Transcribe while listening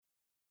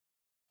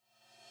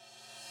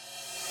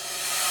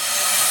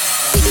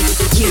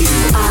You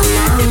are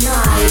now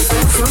live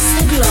across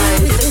the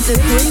globe with the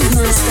Groove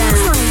Master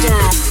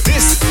Kryder.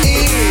 This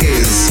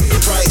is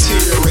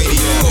Criteria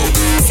Radio.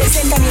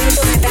 60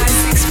 minutos de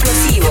dance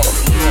explosivo.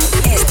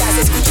 Estás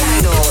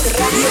escuchando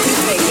Radio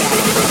Criteria.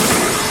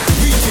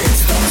 Weekend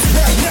starts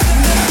right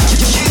now.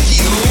 Get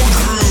your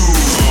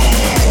groove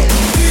on.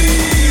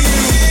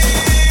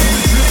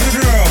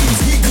 Drums,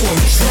 we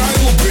going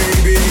tribal,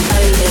 baby.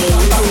 Only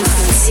on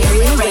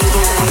Criteria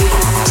Radio.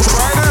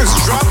 Kryder's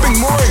dropping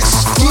more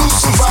exclusive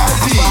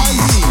IDs.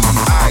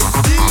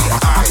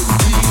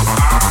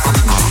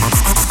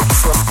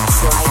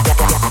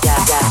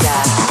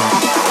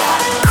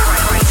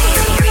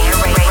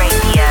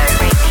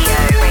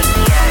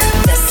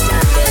 The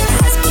standard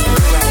has been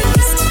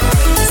raised.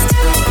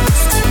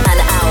 An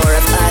hour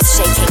of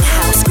earth-shaking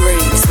house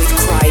grooves with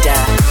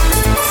Kryder.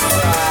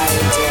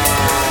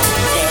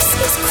 This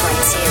is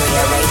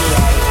Criteria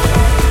Radio.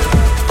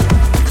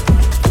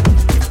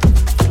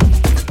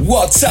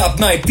 What's up,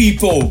 my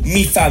people?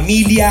 Mi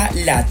familia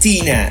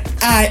latina.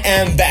 I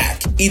am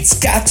back. It's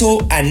Kato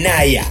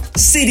Anaya,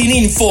 sitting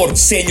in for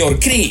Señor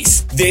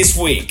Chris this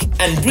week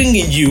and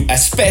bringing you a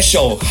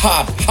special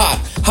hot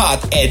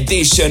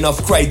edition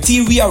of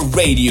Criteria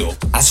Radio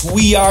as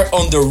we are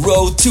on the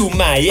road to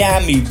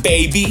Miami,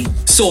 baby.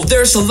 So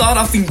there's a lot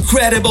of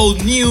incredible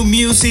new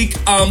music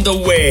on the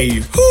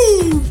way.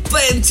 Woo!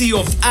 Plenty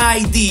of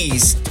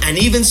IDs and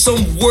even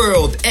some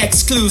world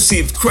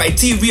exclusive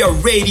Criteria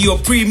Radio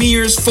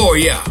premieres for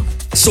ya.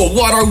 So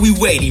what are we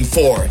waiting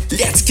for?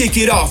 Let's kick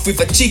it off with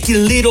a cheeky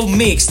little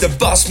mix the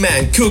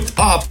Bossman cooked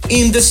up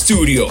in the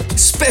studio,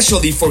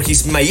 especially for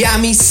his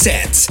Miami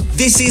sets.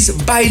 This is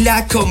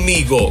Baila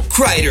Conmigo,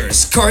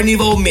 Kryder's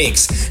Carnival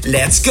Mix.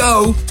 Let's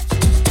go!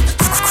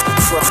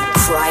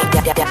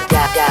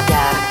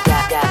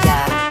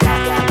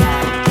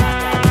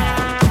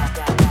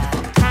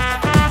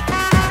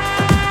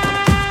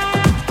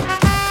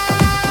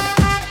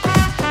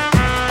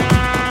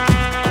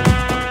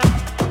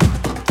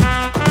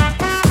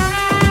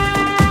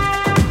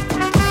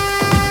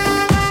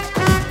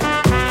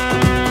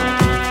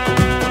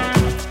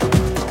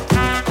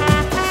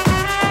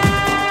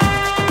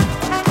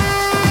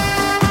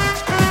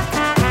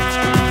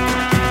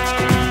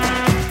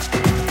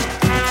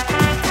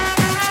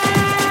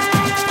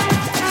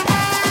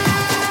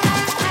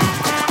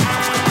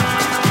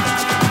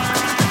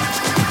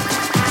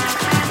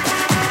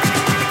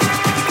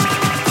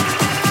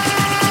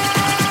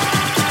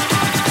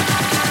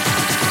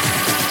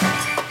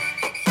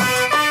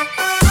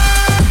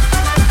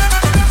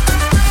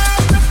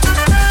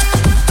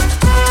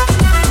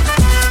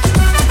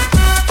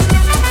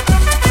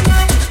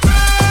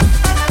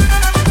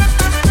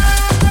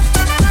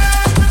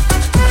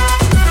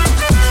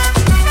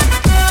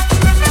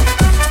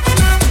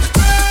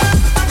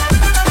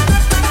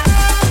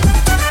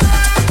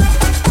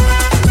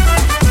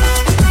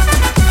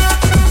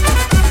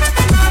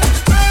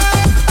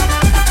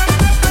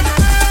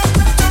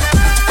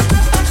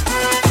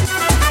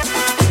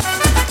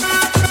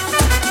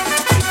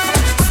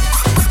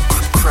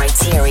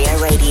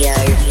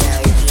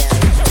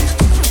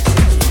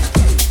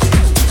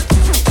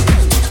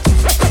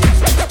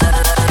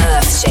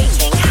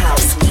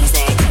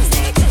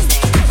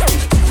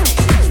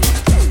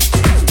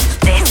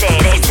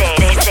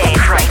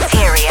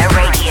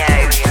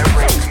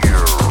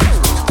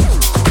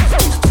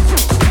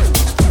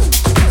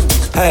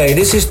 Hey,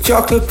 this is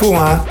Chocolate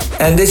Puma,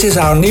 and this is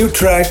our new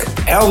track,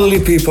 Elderly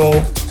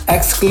People,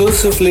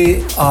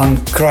 exclusively on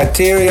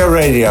Criteria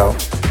Radio.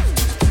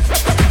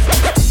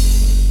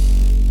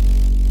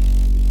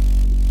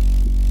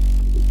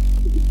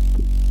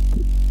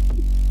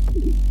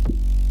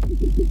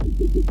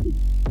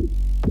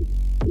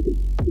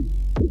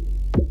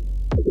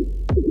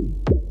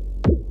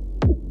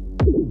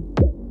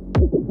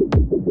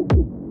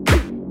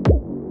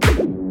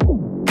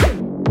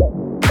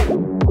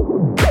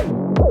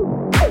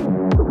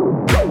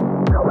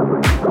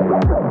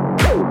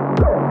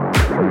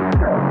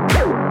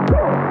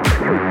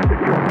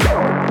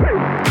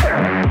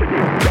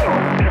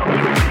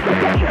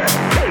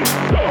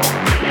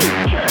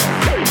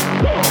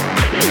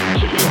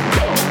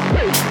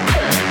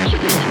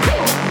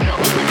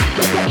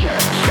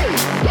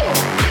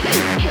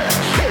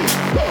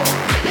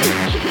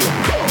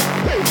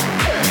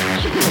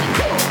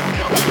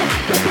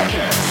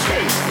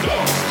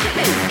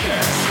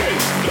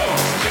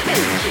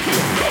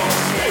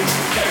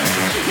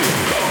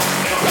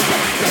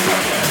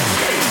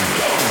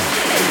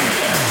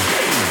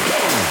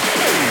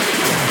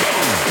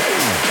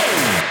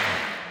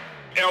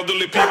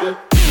 Elderly people.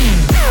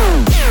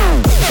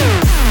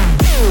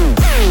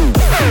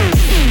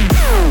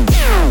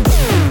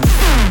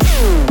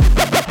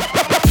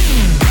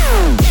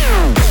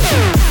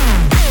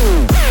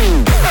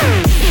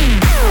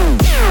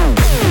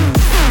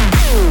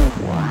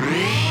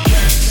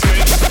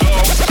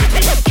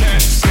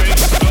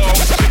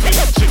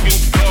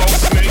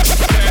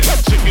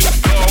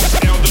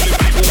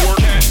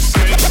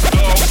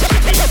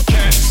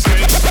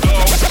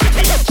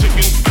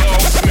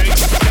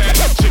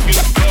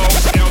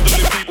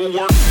 Elderly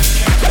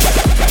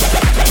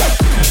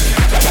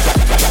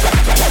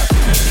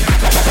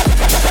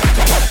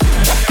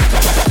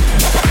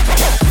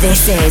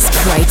is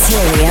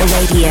Criteria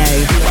Radio.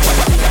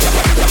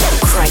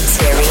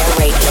 Criteria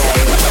Radio.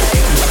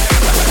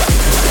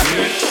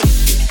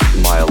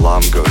 My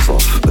alarm goes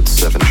off at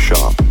 7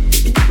 sharp.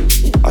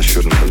 I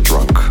shouldn't have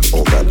drunk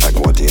all that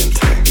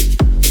aguardiente.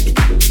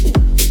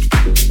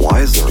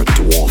 Why is there a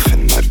dwarf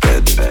in my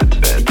bed?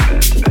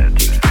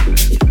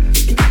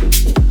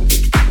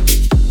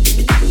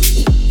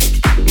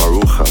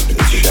 Maruja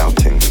is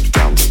shouting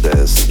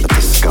downstairs at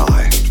the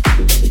sky.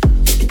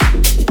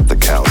 The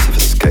cows have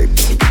escaped.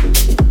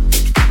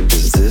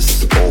 Is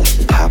this all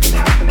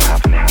happening?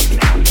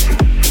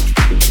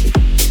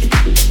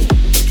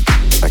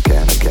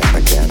 Again.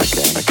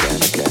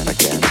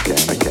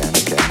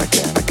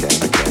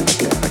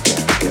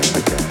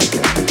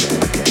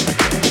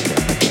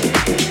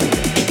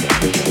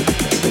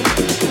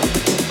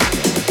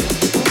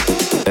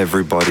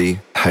 Everybody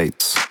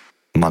hates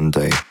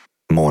Monday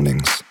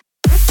mornings.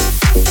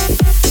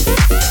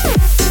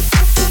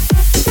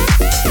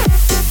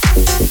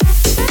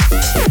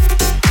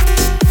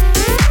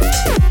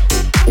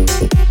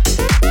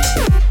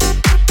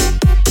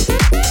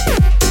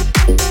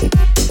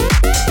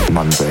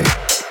 Monday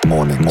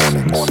morning.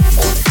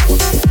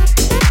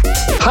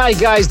 Hi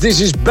guys,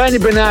 this is Benny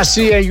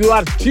Benassi and you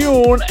are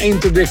tuned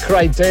into the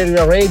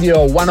Criteria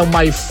Radio, one of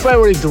my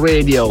favorite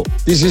radio.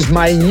 This is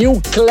my new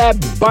club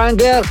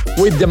banger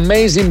with the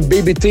amazing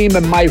BB team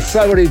and my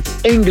favorite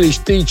English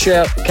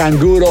teacher,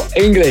 Kanguro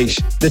English.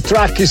 The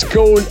track is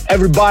called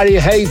Everybody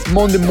Hates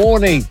Monday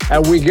Morning,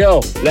 and we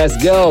go. Let's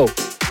go.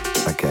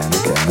 Again.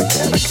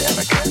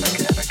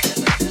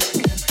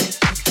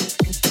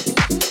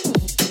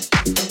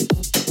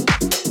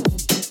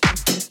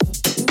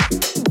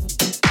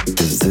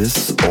 Is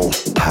this all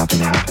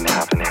happening?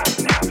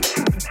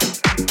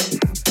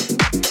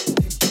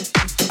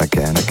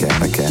 Again.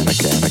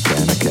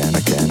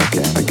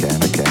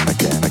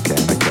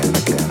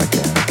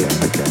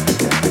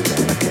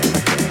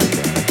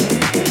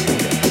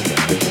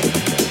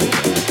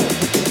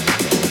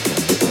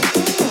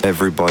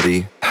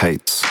 Everybody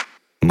hates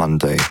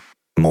Monday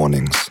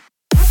mornings.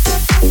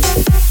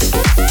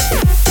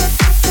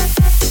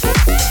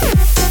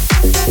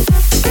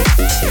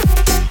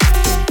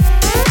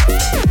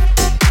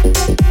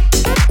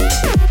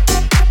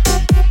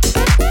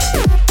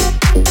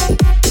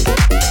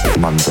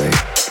 Monday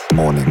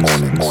morning.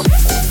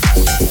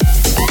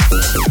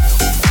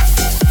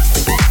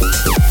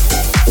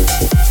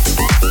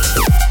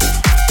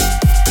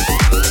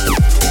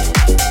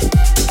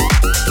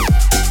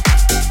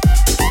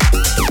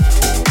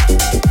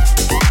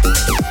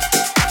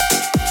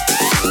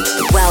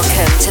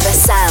 Welcome to the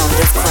sound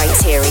of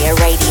Criteria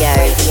Radio.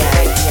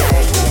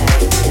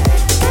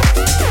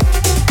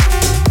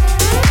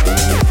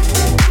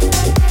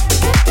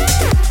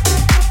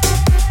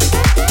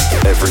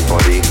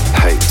 Everybody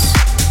hates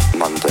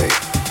Monday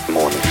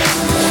morning.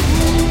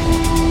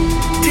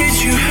 Did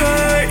you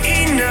hurt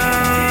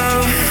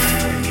enough?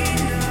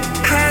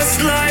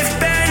 Has life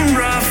been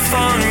rough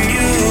on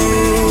you?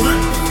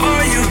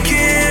 Are you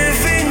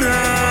giving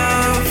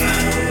up?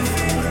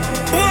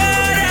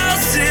 What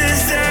else is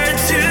there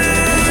to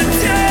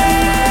do?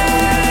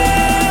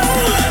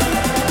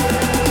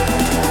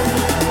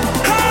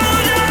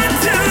 Hold on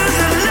to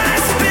the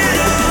last bit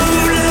of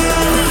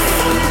love.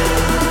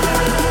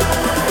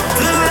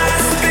 The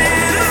last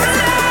bit of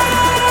love.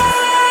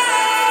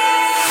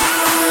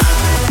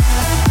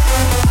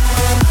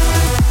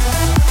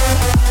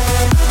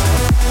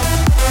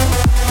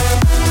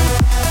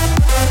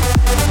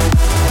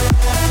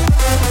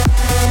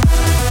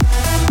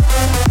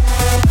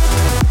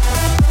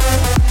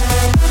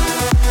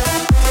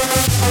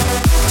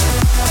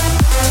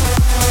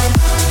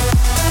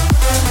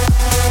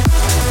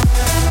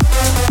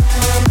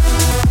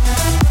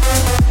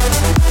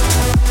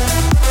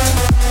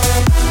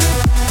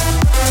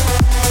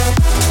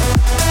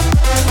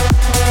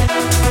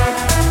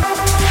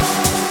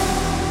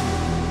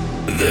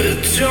 The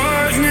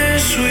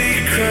darkness we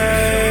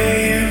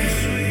crave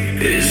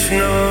is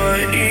not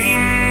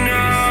enough.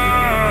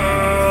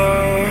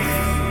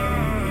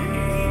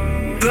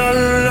 The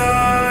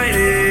light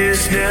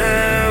is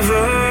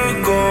never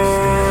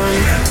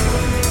gone.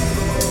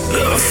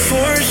 The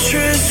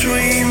fortress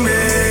we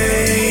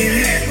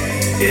made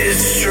is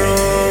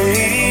strong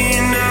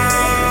enough.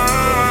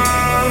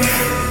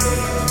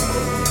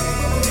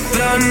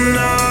 The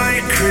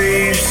night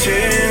creeps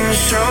in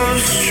so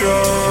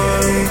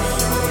strong.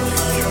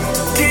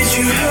 Did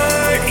you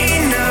hurt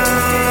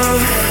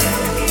enough?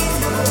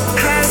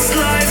 Has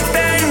life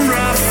been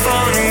rough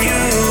on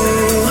you?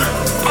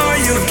 Are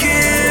you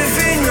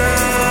giving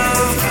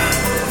up?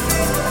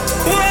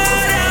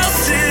 What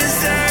else is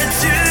there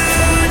to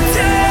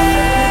do?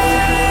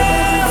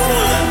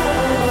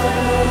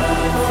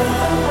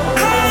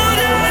 Hold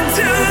on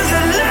to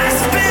the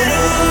last bit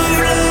of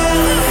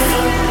love.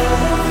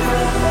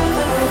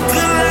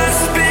 The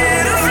last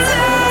bit of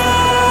love.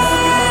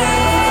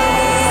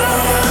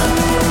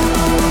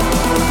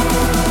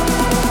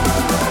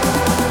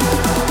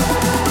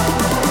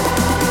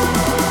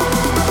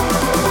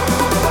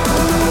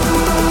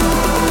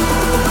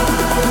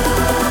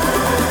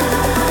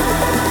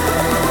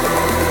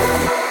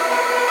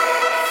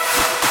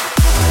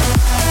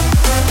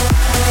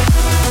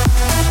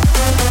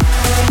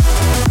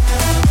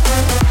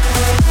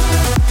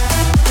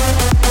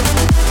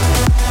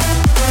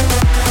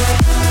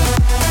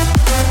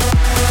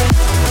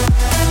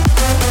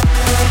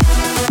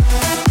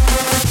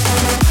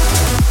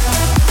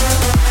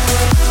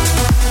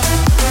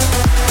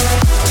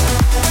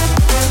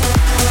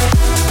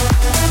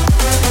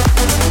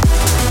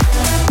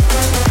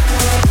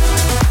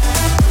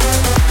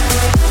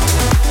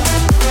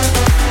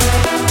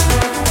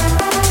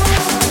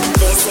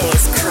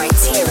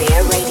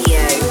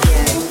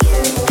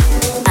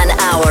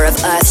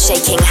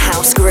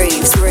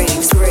 grooves,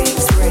 grooves,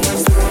 grooves,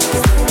 grooves.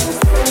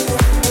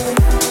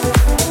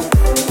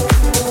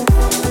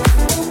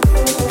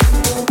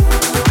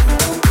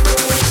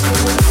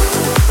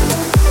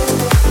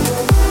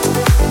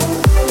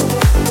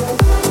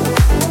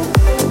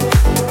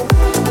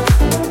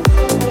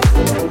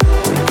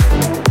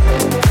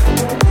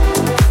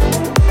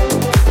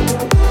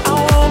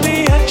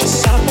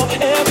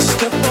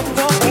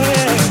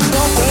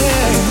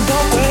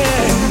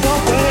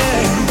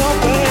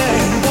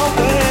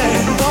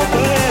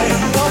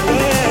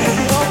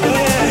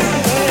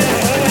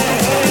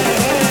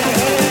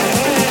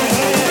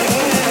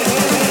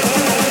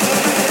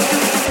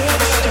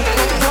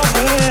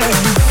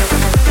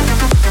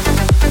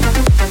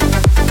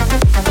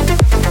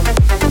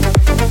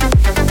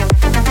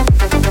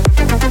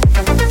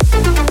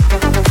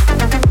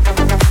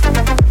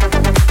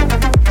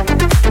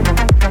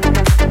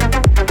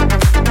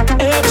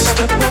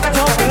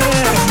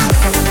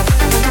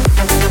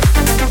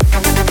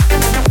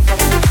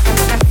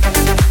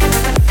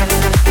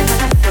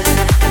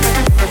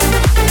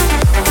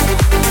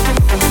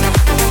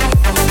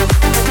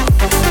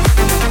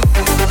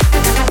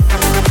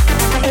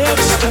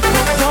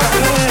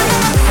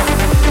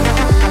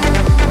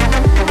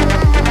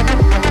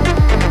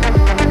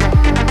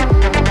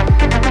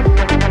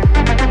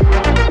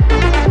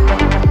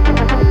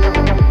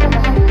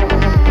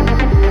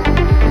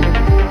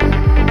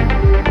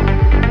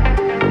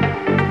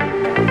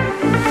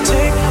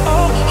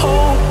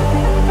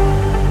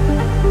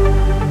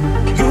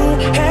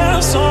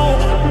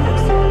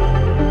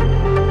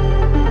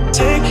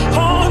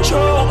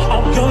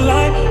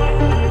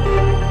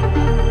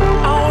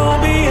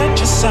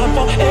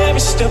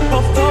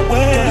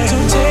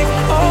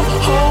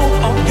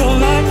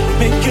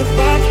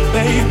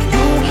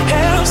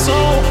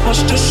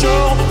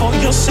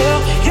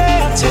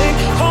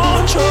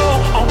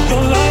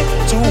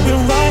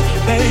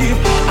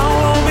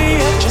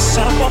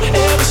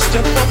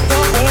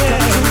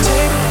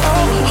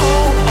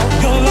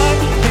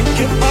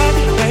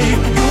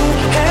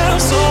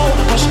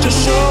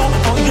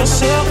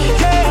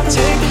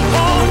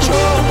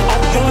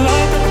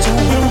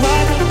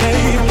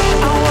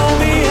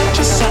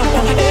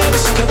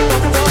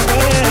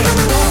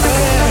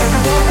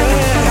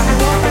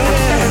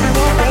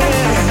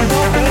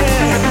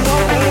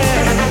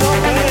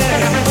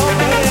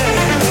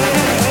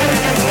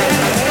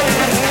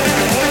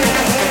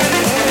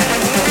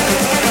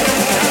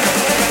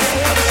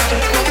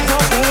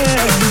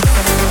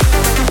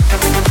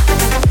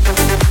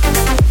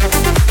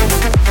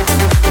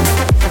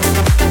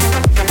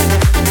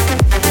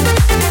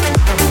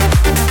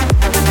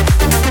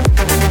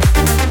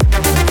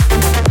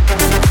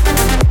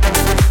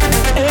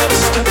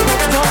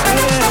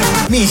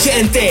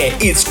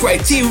 It's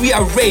Criteria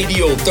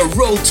Radio, the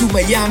Road to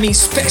Miami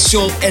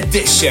Special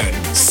Edition.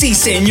 Sí,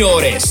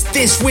 señores,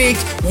 this week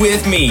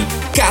with me,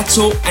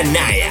 Kato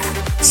Anaya.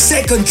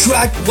 Second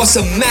track was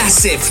a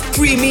massive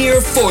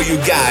premiere for you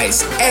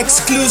guys.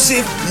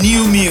 Exclusive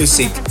new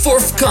music,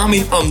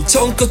 forthcoming on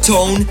Tonko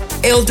Tone,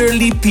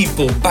 Elderly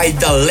People by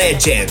the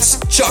legends,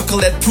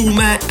 Chocolate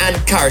Puma and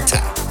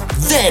Carta.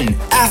 Then,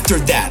 after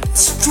that,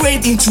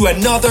 straight into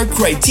another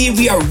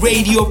Criteria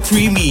Radio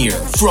premiere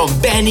from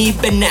Benny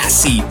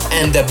Benassi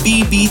and the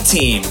BB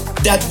team.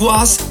 That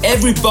was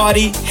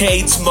Everybody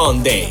Hates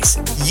Mondays.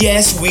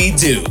 Yes, we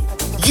do.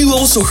 You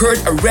also heard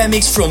a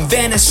remix from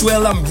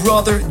Venezuelan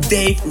brother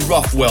Dave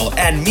Rothwell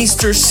and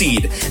Mr.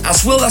 Seed,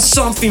 as well as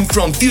something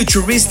from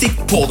futuristic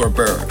Polar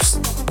Bears.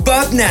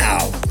 But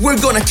now, we're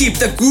gonna keep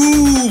the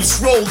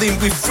grooves rolling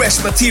with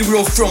fresh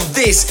material from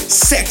this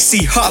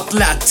sexy hot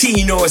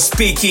Latino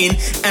speaking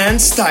and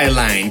style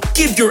line.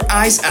 Keep your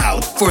eyes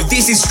out, for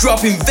this is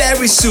dropping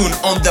very soon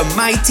on the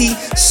mighty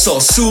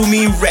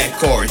Sosumi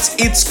Records.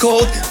 It's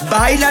called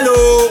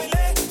Bailalo.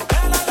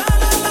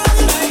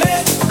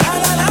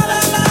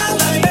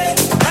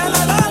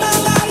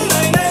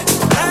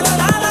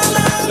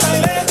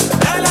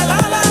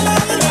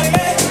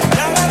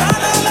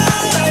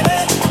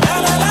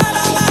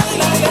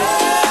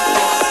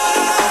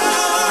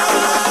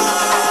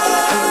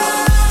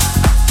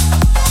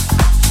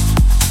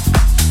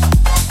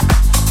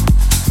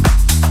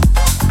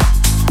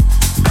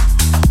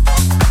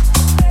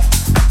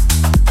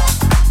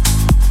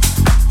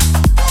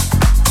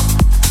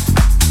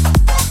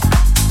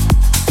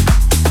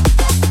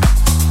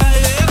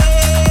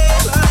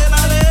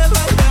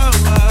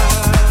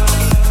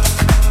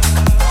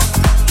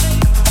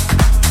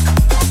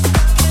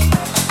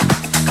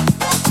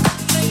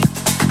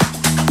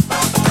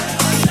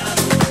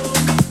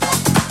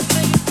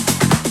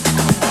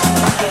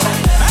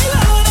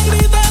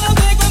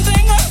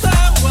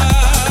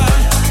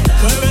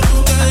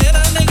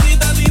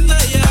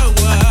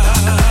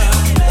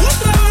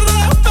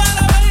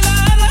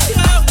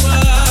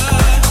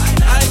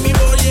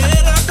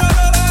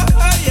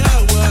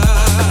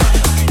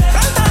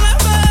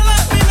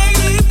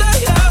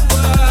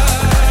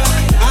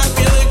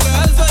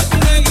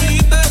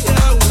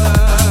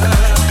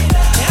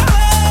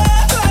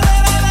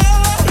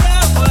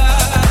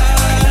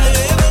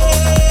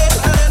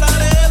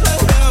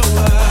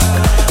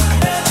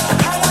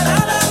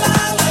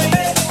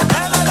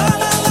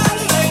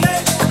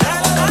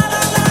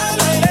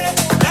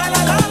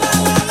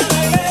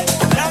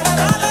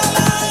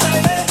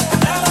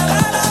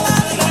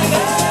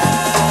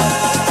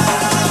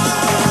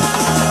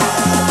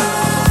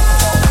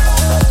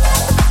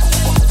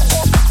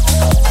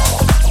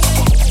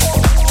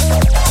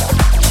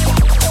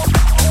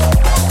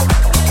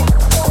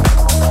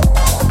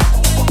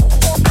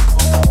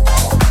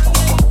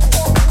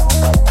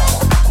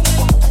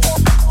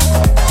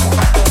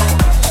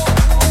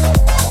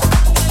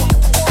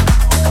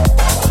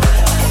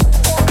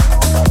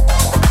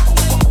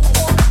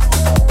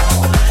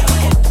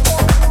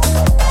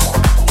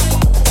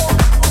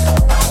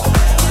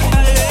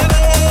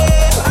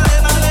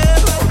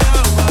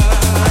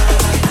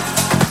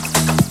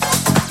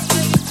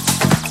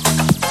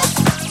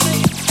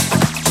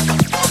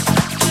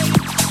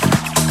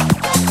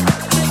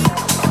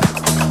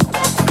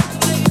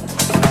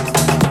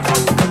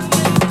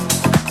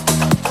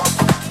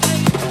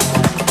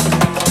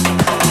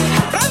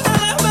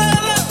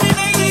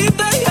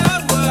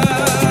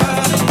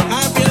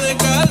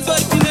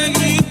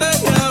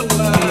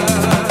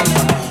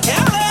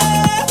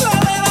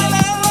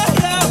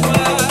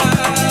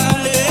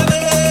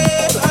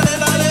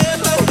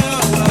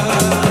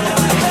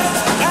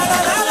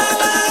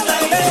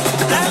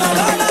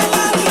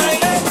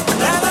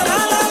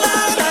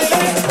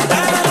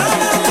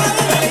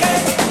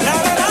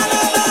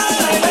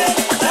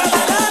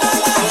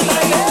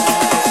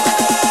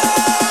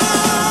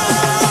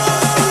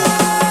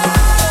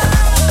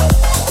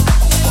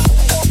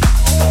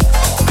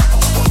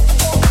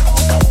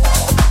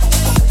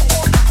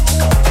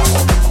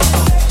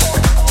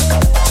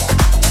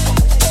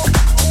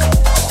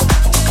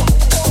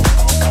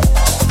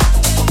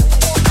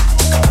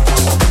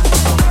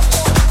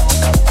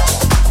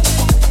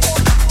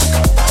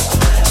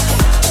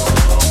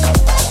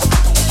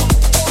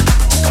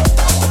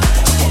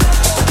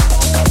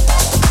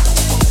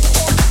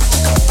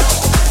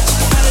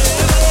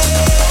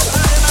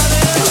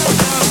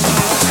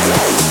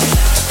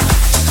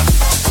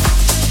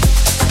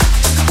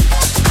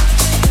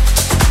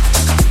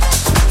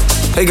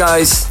 Hey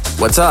guys,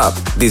 what's up?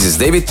 This is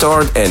David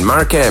Tord and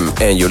Mark M,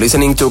 and you're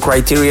listening to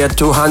Criteria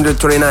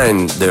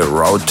 229, the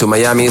Road to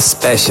Miami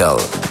special.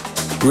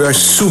 We are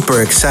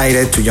super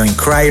excited to join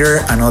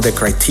Kryder and all the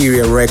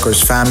Criteria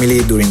Records family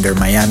during their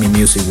Miami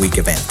Music Week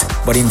event.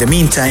 But in the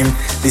meantime,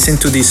 listen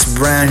to this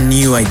brand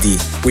new ID.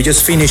 We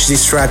just finished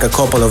this track a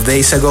couple of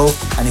days ago,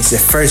 and it's the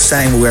first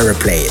time we ever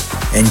play it.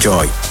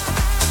 Enjoy.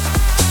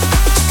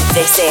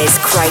 This is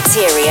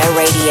Criteria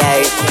Radio.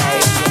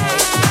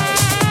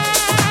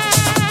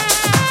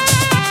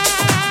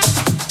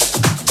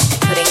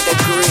 Big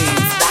room,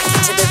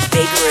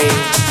 big room,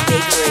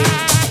 big room,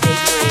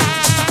 big room.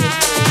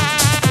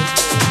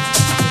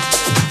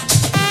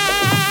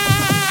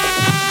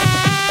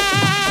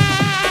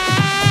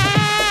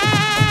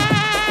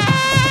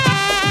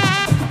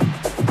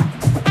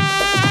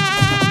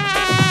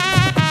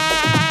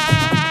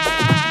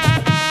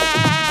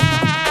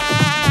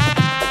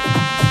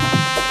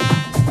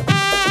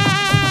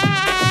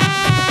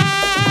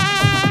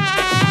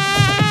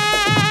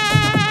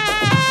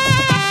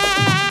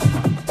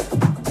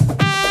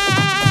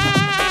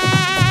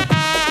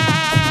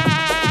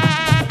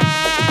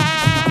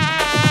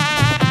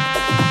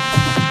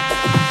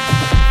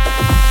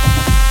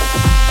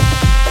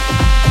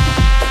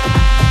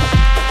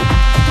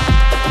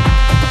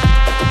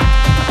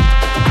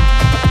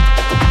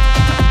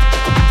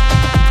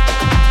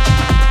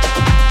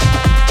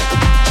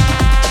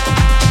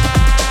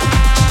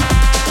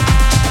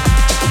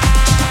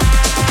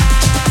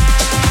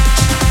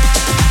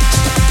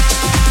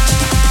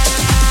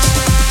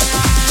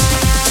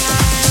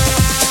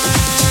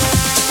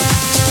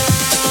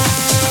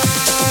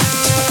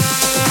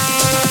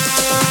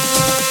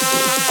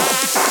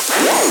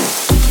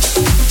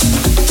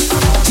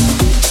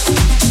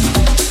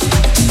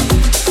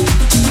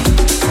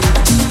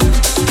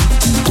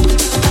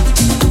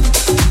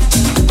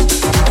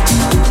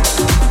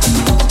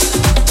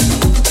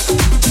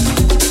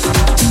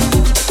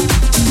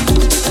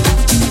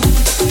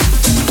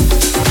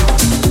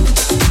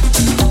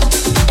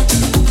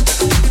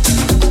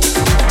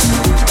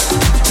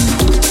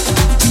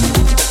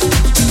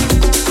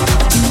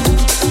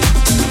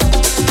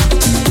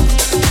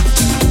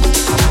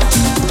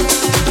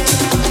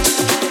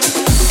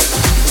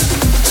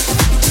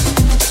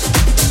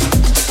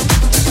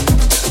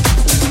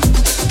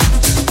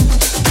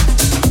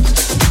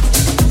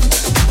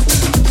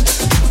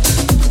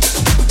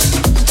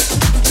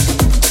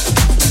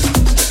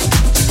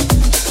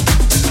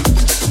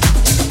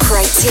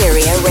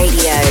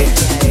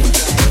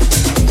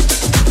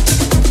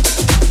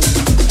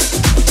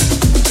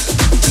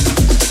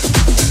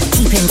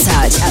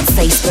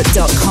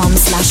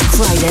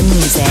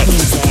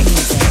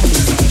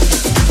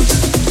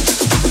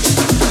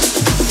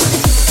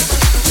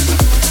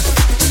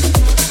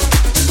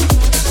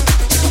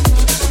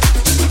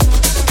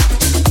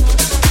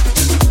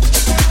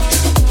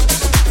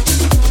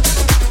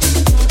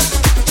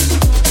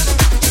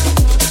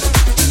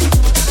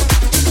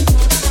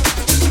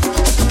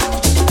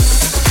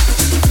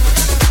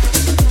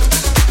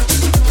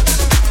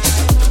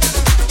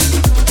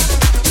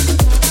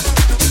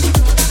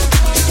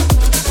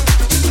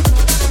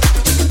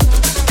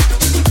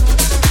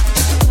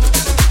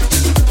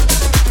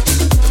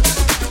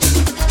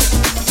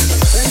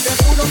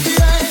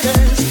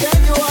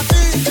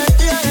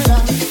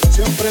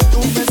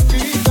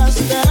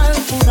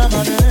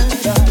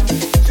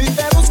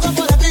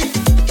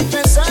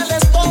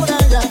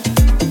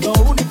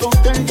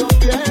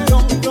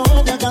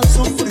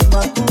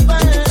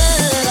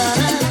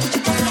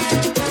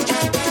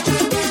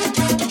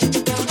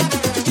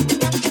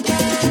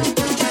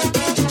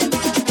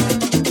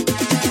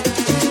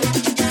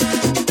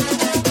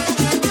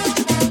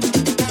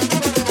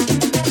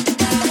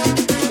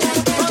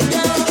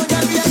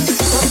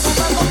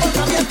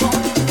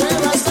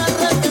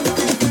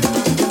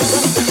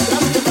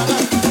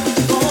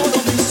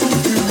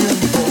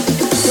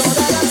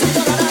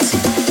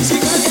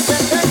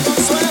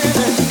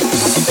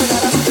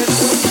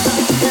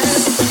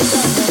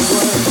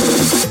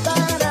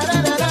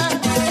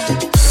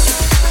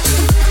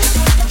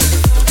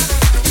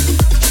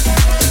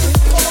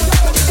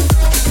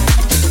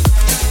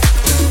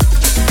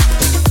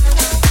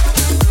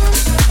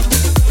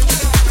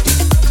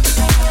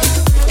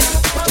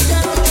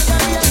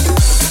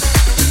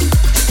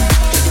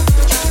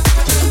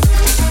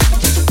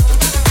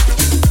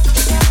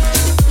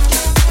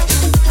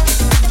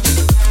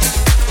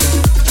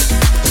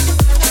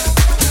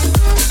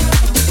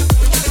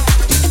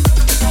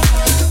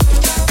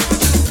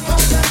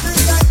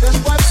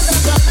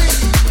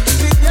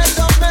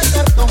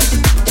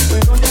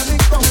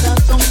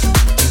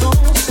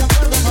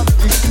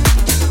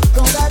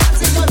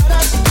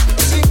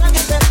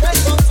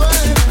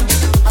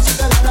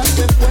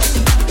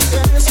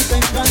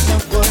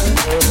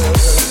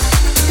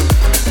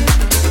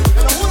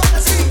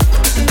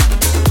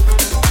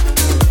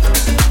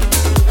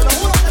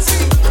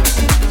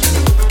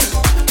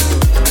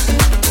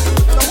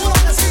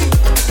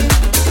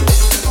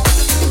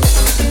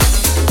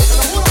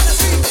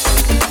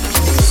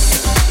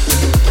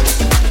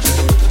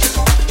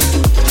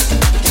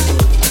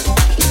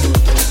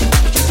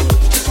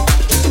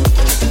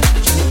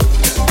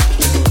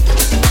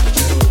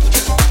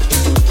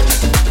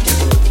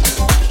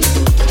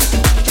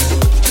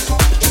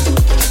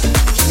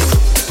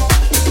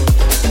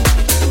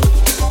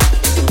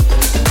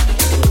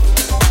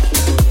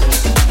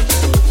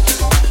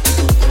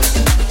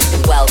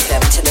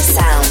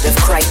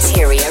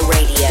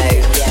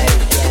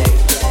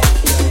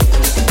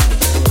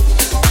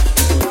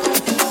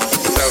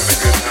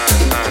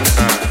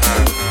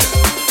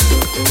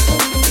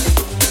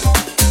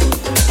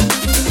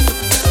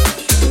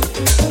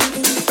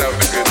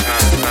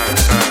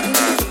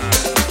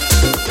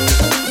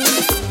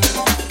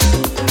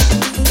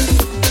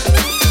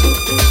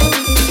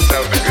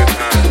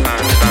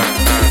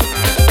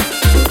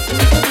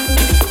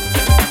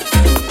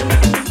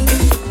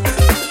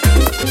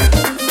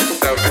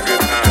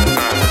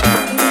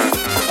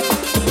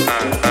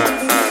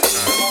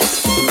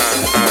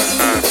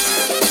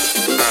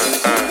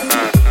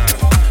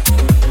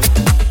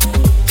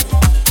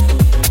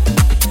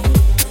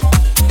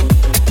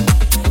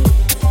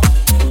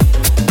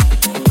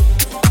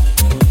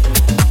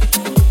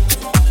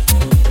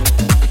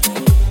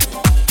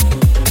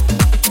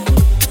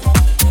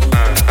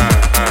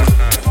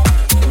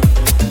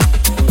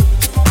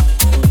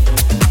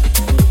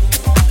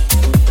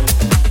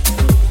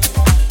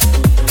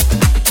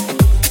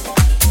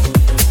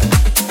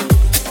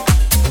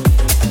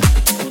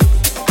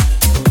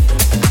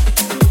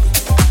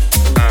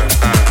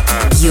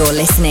 You're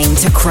listening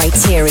to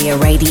Criteria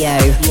Radio.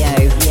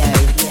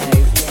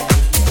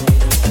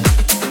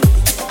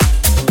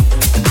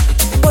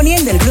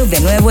 Poniendo el groove de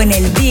nuevo en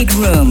el Big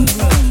Room.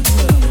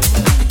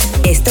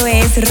 Esto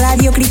es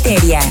Radio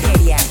Criteria.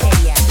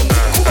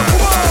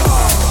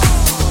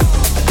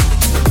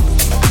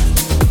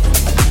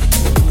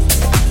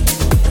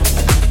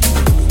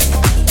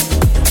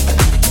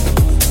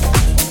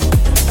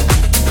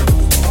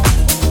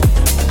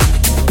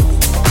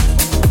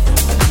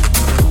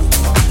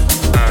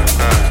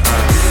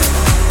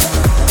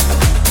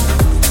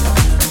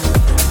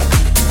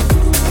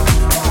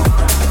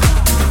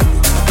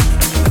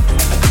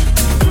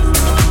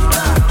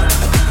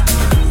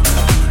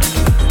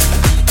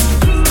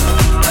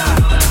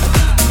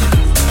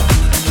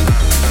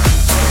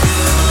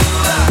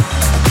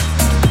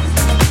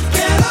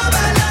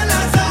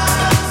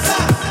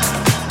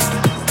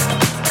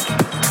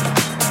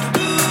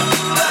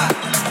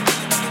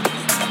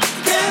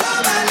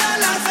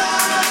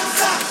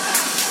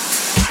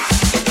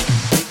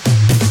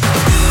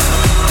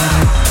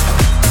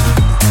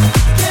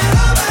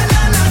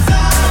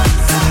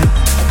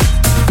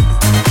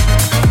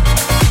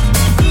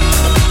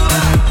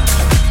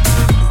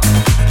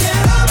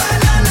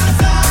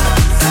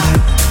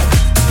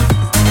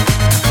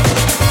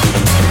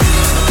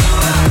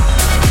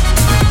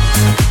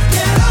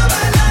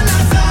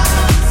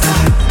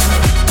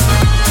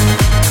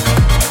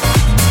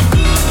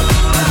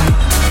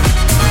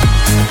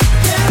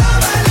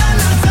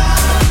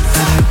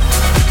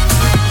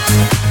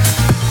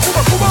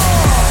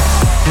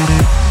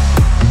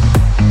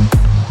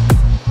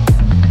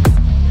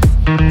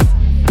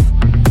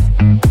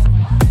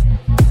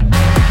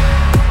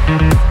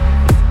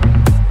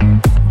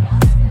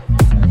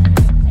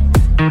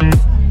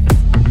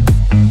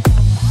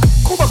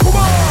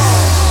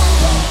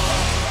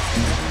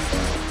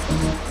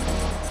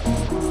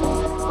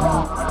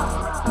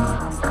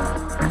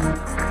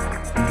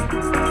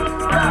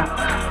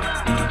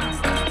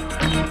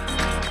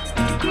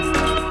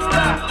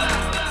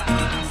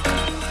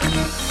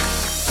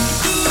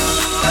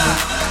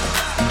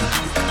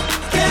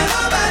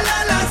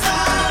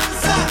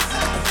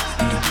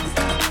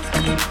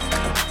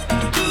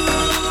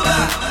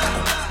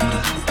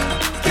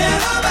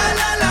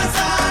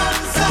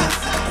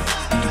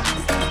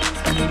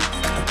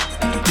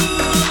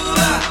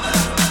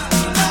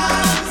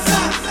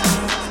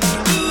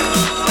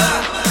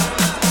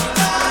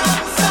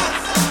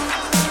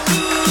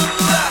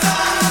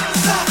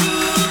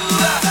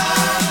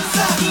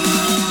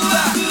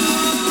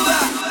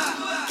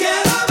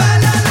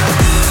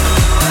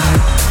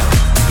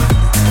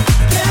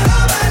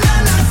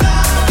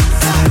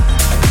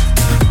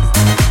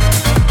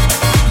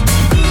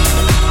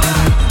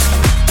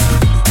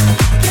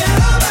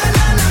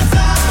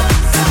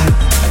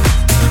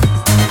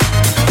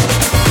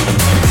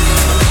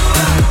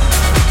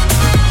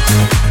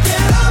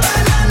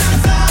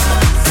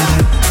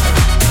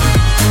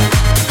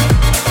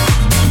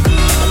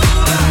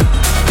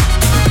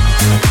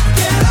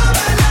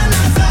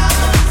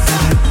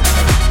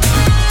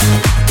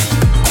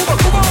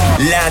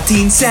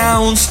 Latin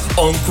sounds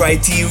on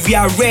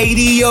Criteria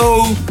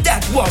Radio.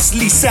 That was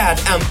Lizard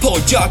and Paul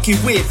Jockey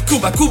with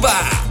Cuba Cuba.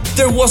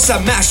 There was a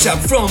mashup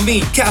from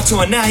me,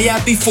 Kato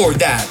Anaya, before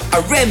that.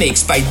 A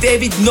remix by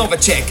David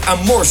Novacek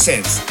and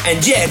Morsens.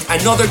 And yet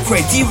another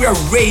Criteria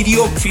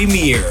Radio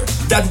premiere.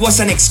 That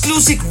was an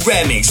exclusive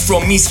remix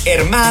from mis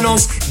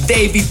hermanos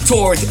David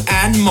Tord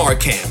and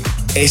Markham.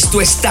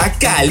 Esto está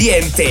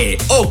caliente.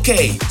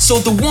 Okay, so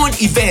the one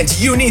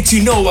event you need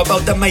to know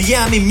about the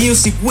Miami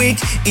Music Week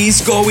is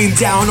going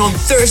down on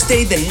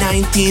Thursday the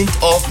 19th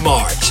of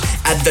March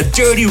at the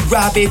Dirty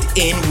Rabbit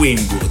in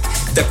Wynwood.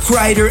 The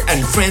Crider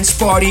and Friends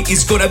party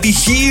is gonna be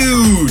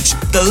huge.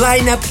 The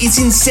lineup is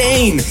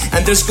insane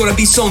and there's gonna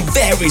be some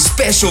very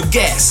special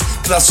guests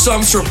plus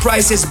some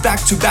surprises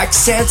back-to-back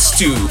sets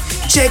too.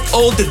 Check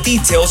all the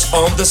details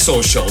on the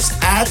socials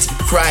at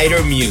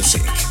Crider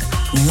Music.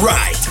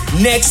 Right,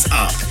 next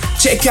up,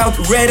 check out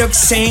Red Ox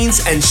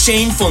Saints and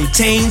Shane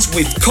Fontaines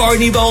with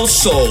Carnival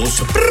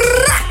Souls.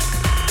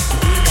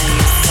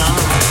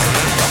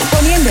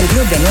 Poniendo el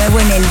groove de nuevo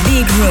en el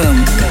Big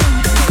Room.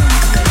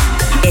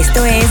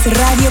 Esto es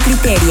Radio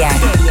Criteria.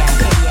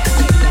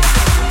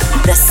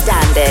 The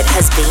standard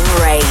has been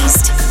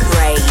raised.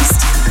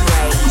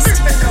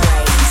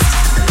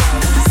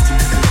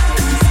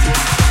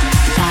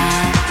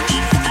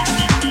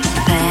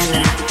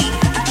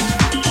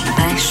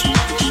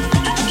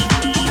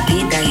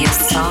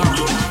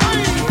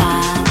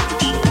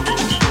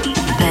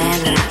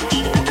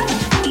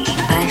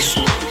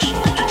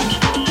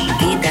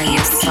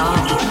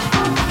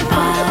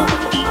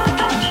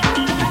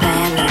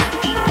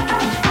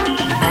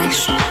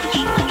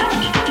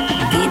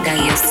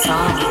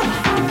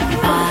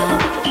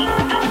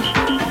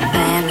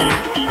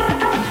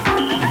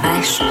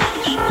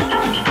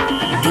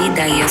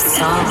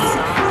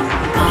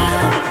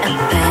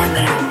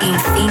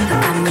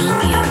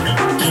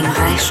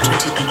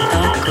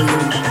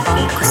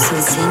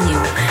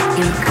 Sozinho,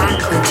 e um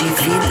caco de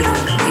vidro,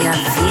 e a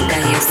vida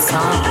é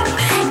sol.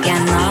 E a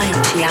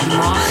noite, e a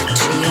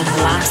morte, e um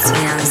laço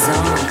em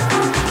anzol.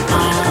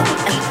 Pau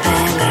é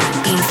pedra,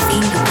 e um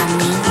fim do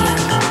caminho.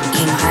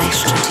 E um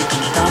resto de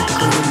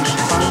toco, e um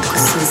pouco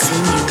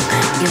sozinho.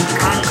 E um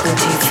caco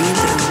de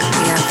vidro,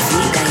 e a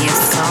vida e o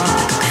sol.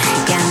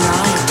 E a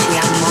noite, e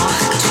a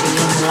morte, e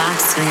um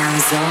laço em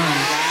anzol.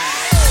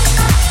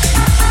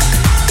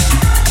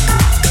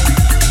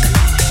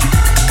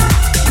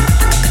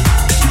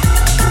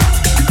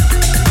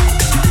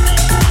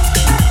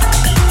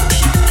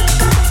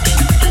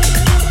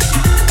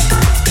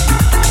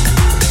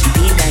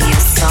 Vida e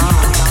o sol.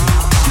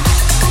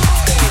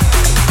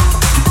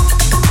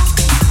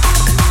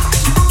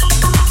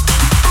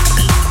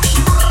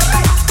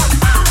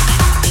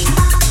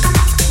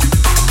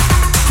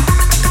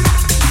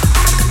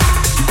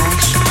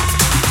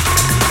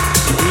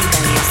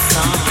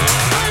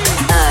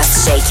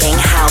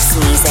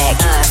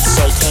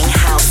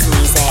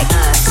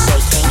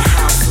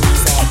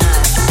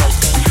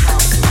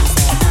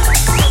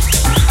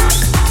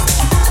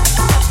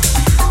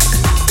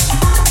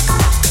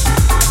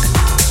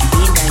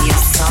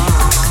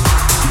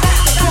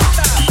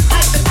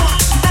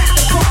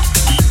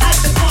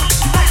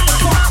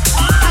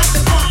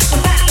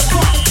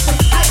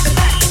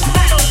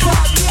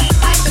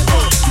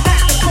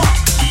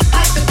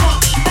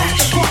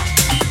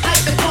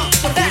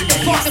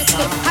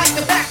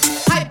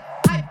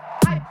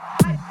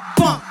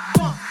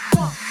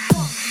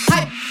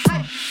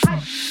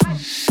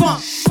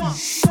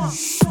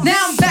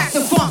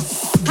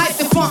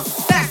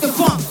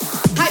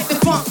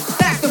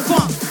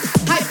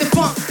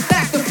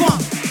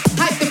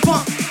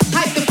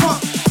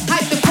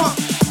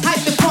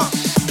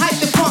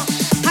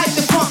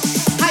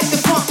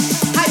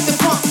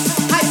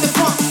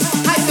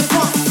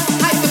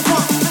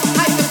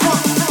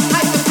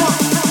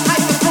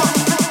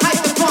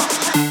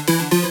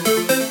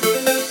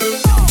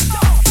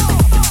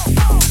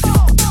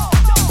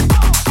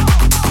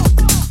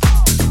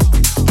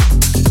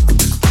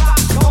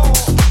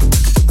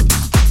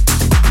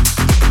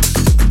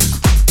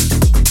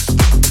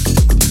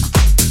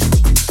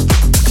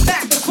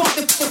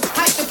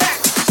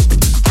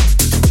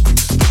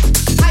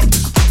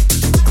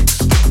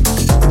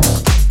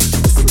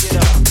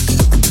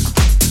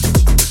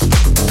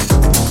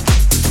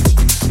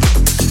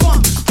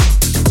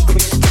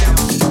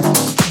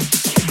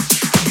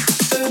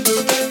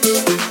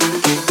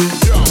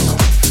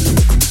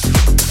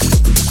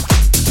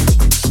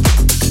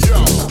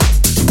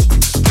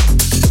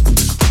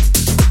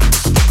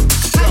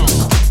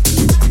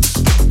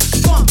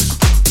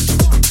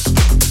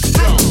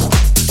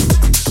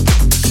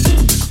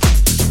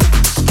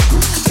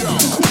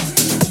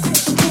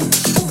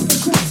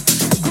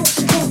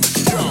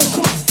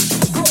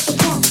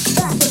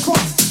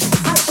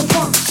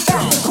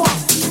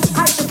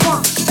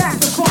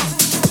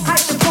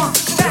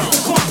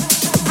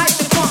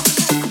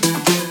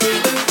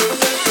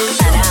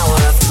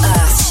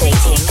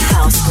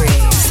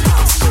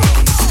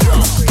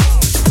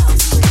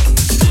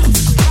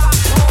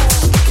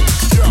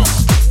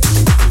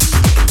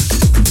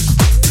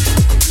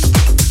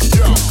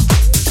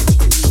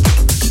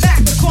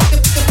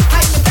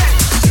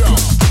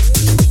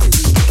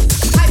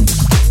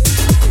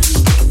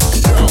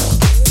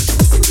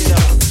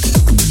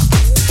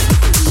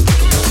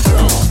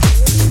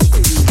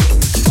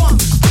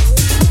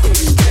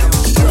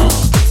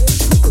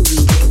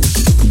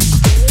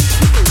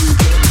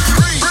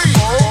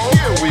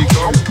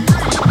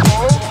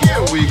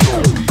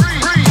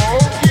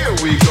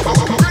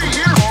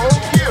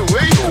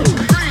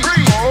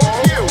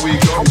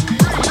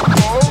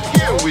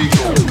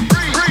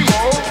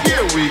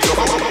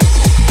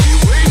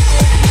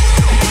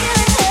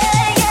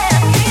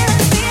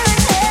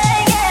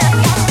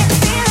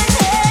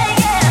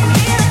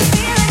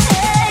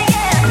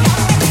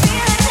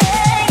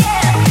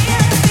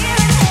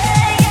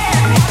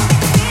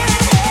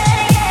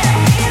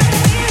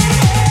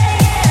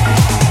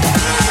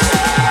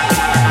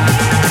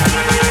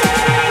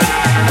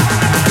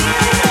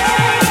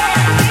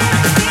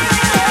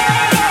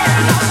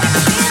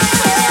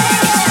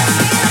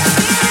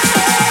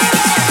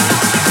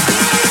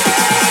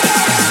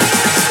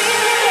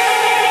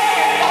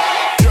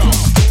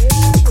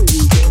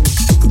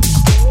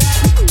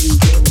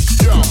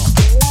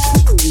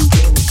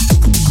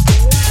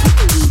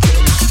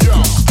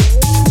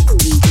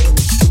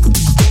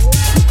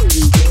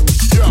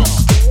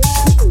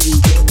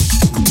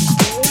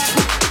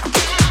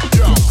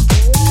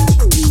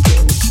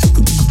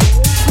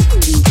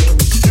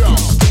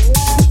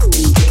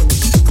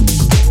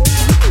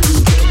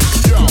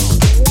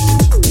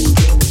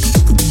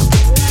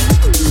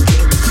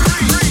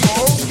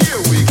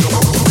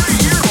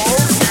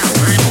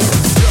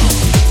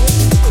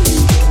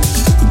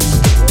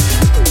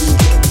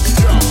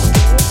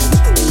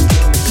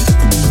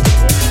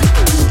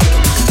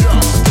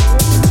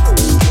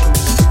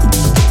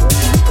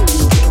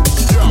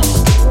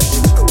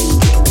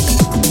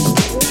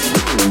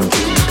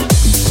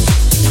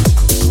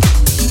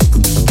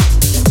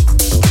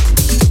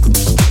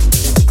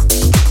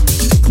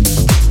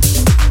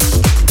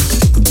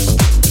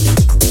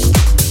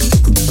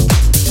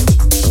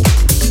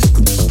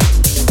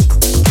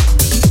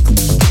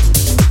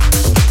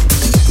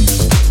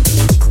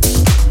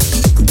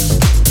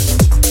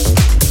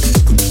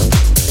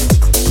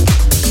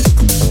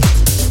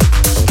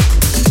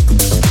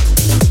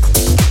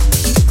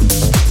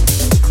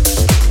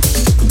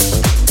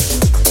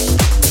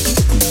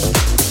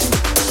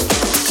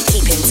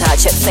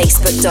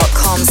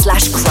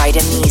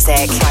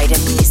 Facebook.com/KreiderMusic.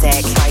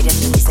 KreiderMusic.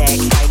 KreiderMusic.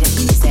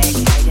 KreiderMusic.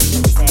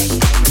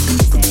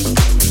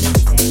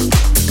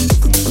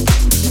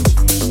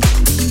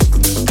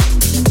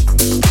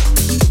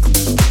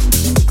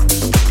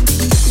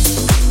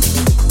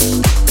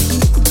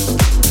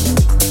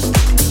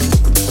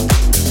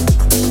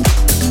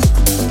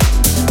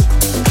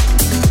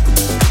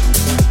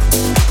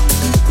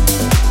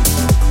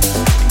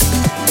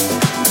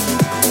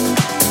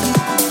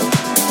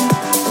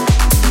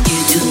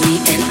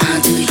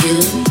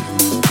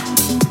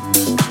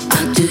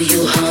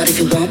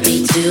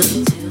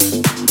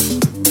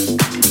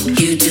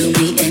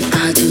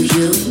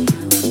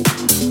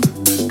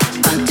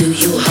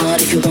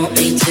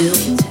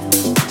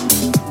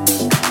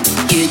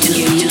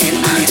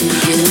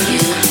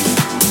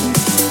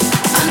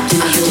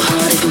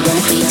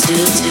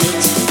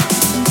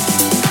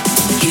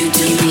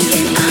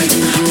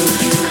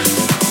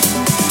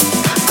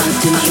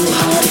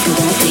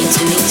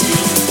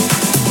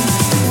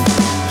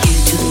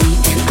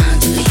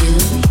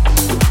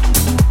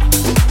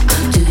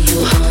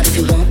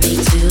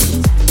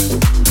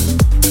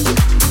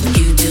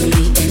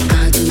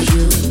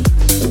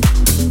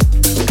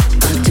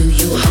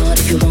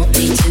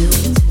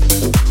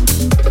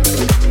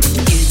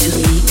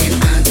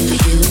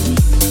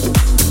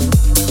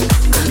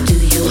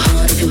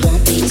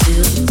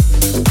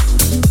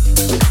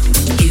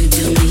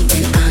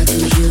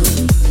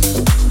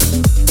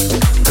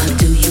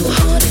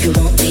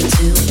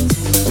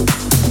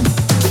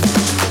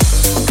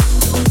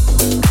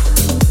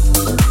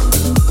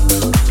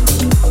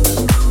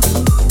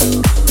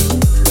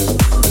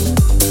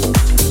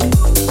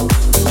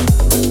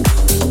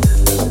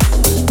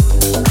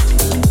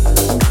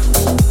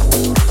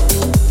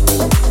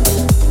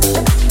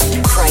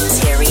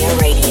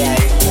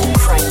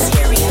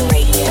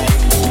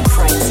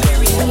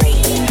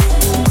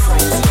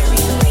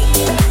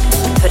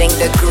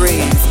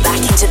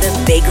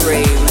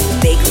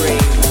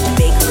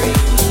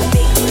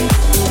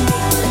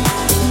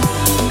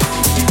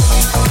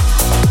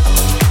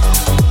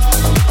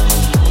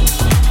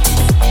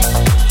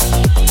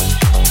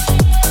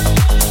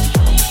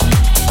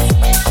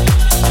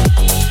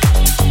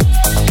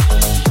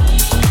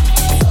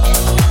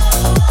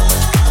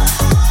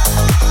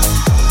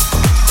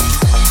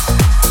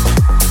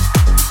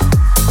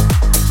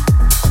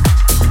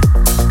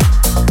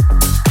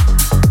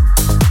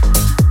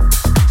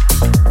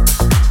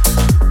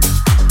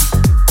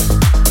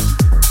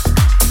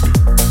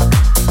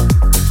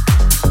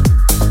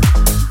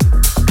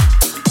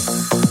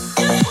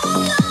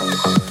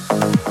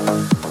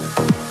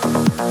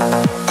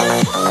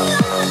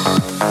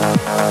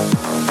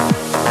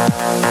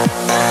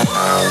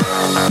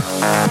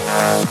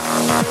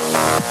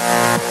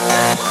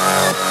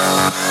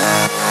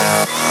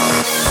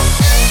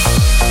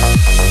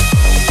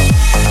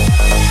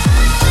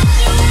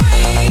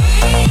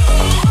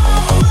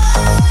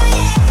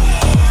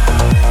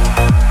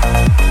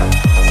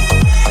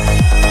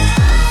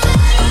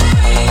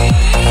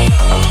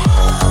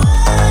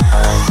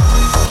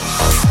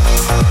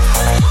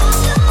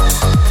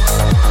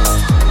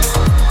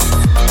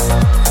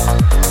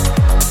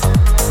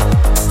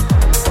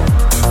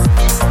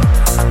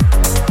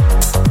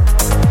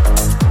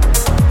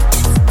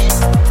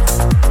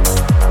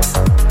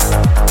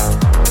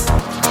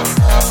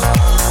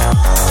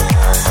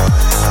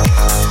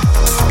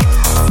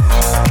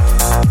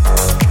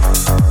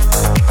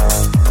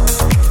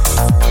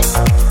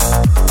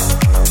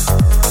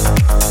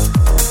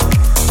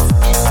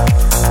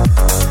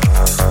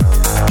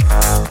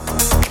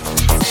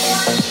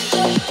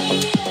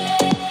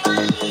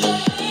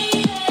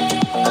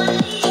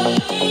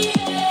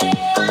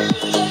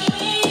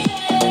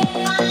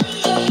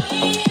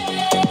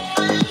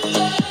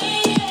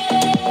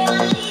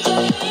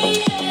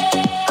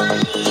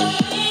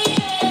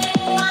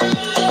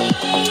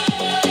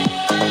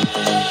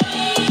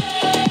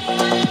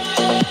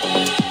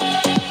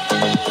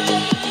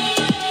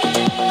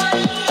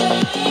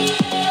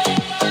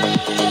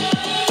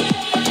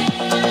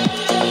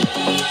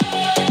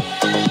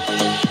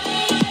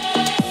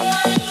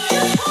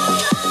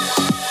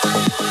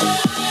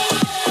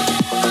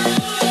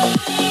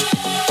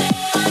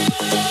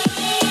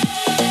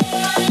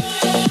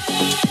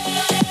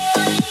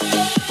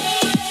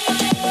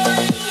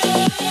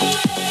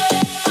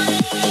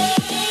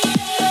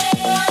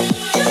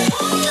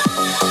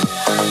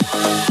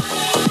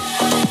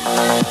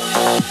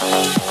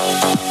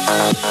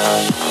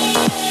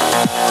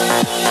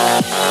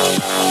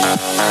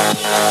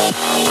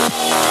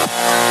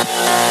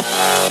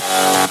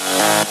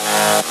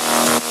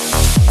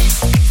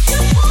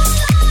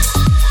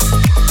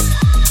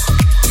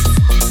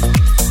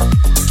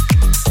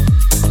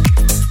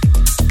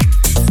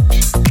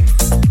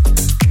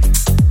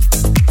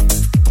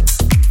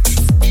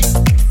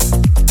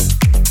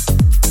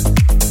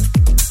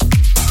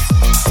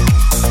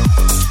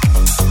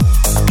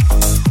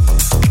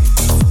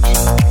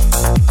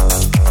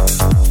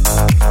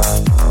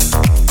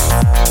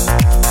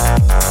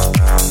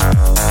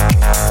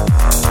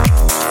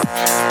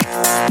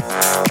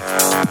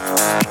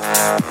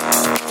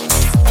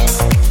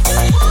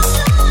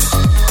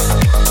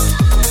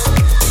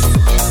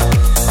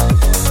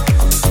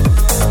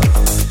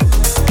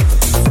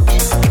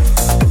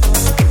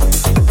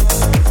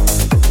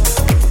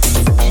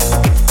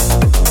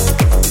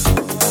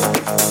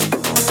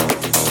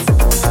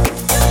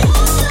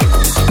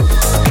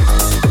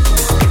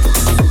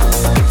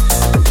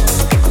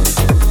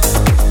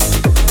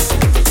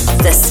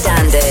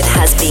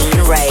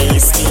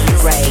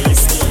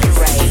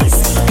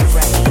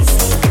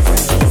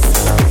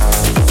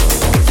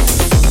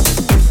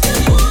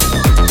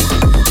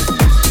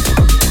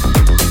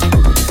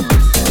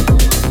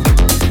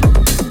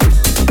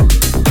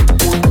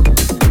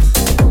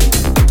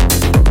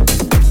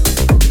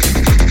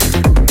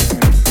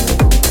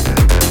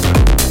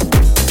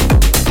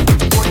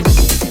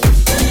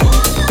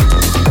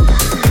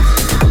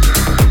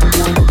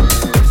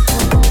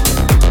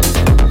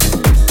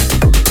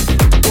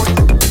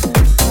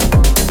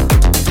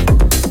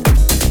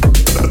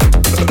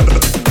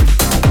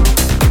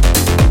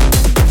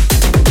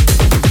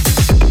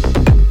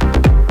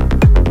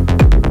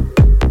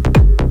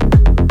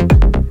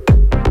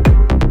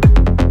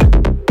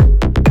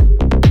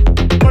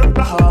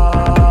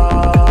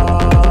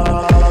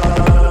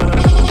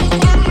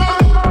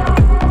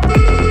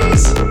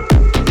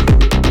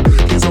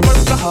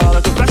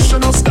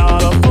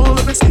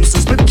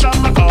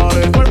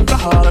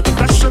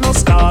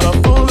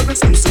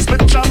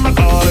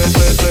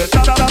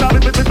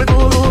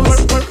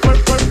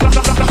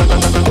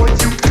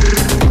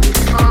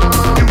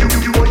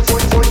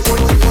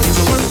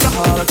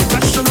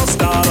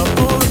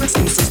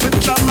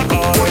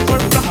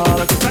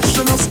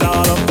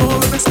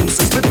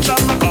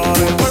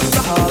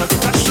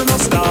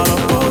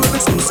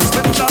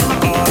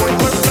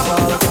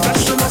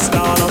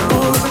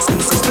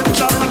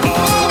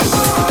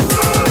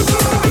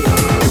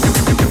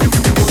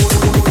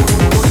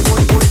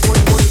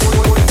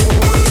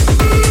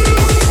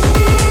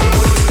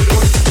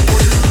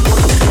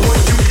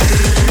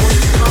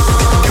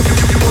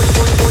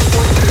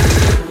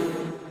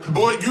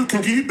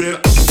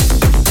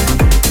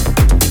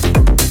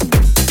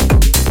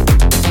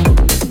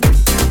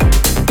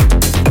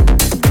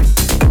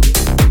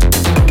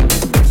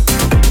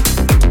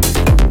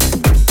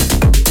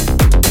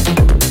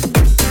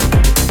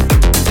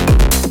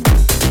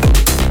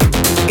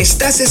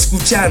 Estás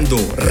escuchando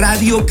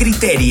Radio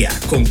Criteria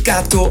con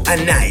Cato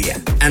Anaya.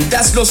 And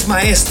that's Los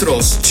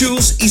Maestros,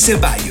 Chus y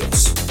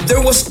Ceballos. There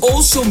was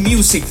also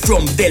music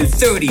from Del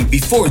 30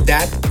 before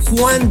that,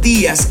 Juan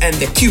Diaz and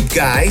the Cube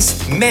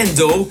Guys,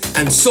 Mendo,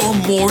 and some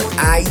more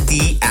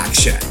ID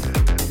action.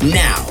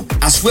 Now,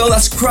 as well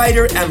as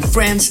Kreider and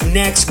Friends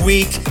next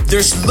week,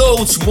 there's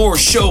loads more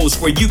shows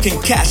where you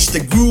can catch the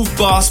Groove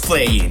Boss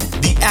playing,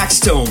 the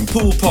Axtone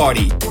Pool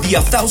Party, the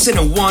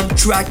 1001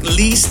 track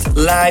list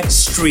live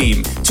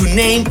stream, to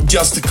name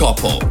just a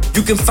couple.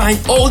 You can find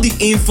all the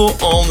info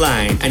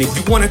online, and if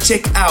you want to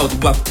check out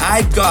what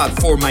I got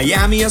for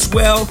Miami as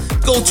well,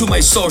 go to my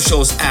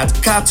socials at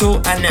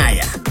Cato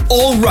Anaya.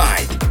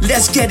 Alright,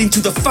 let's get into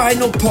the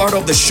final part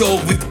of the show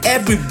with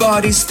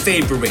everybody's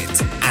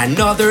favorite,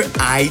 another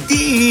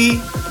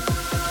ID.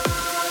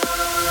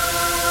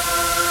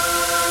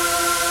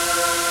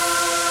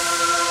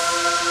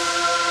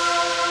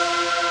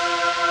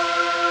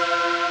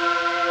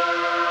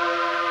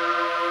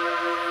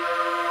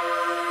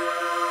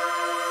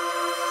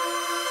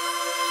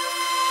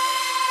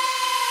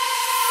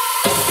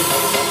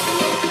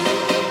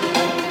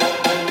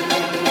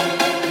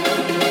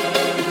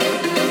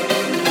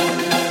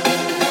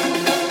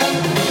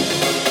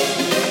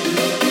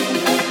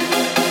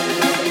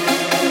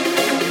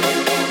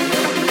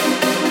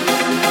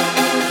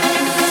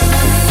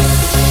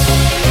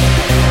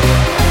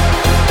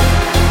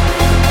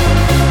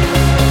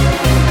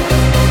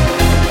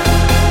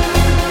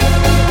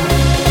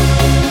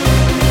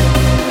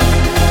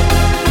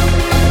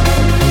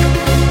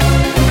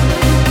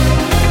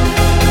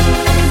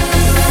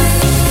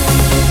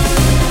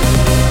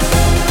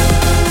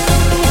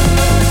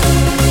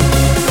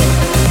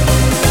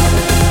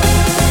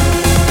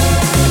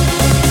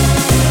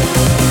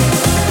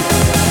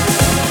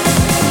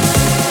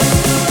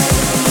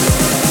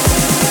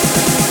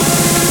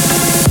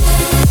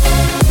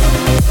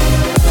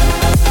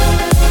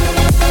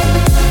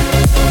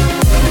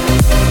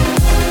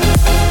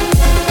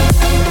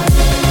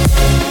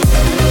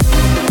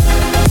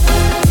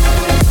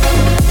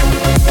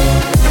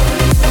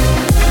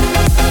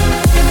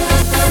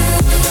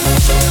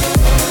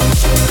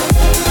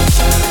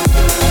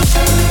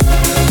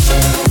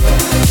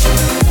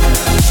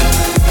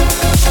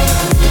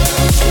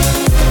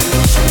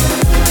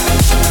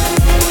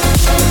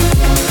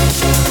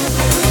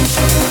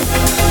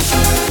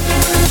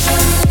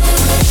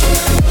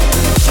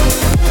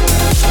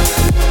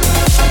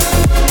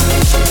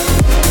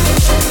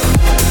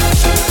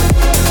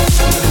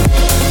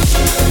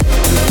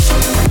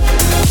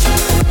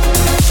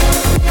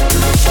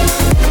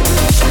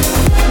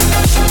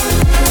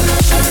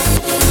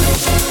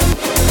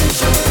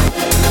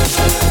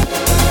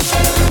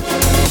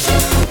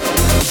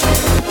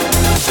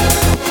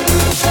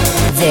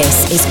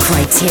 This is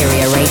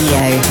Criteria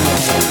Radio.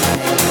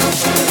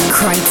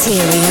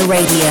 Criteria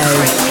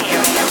Radio.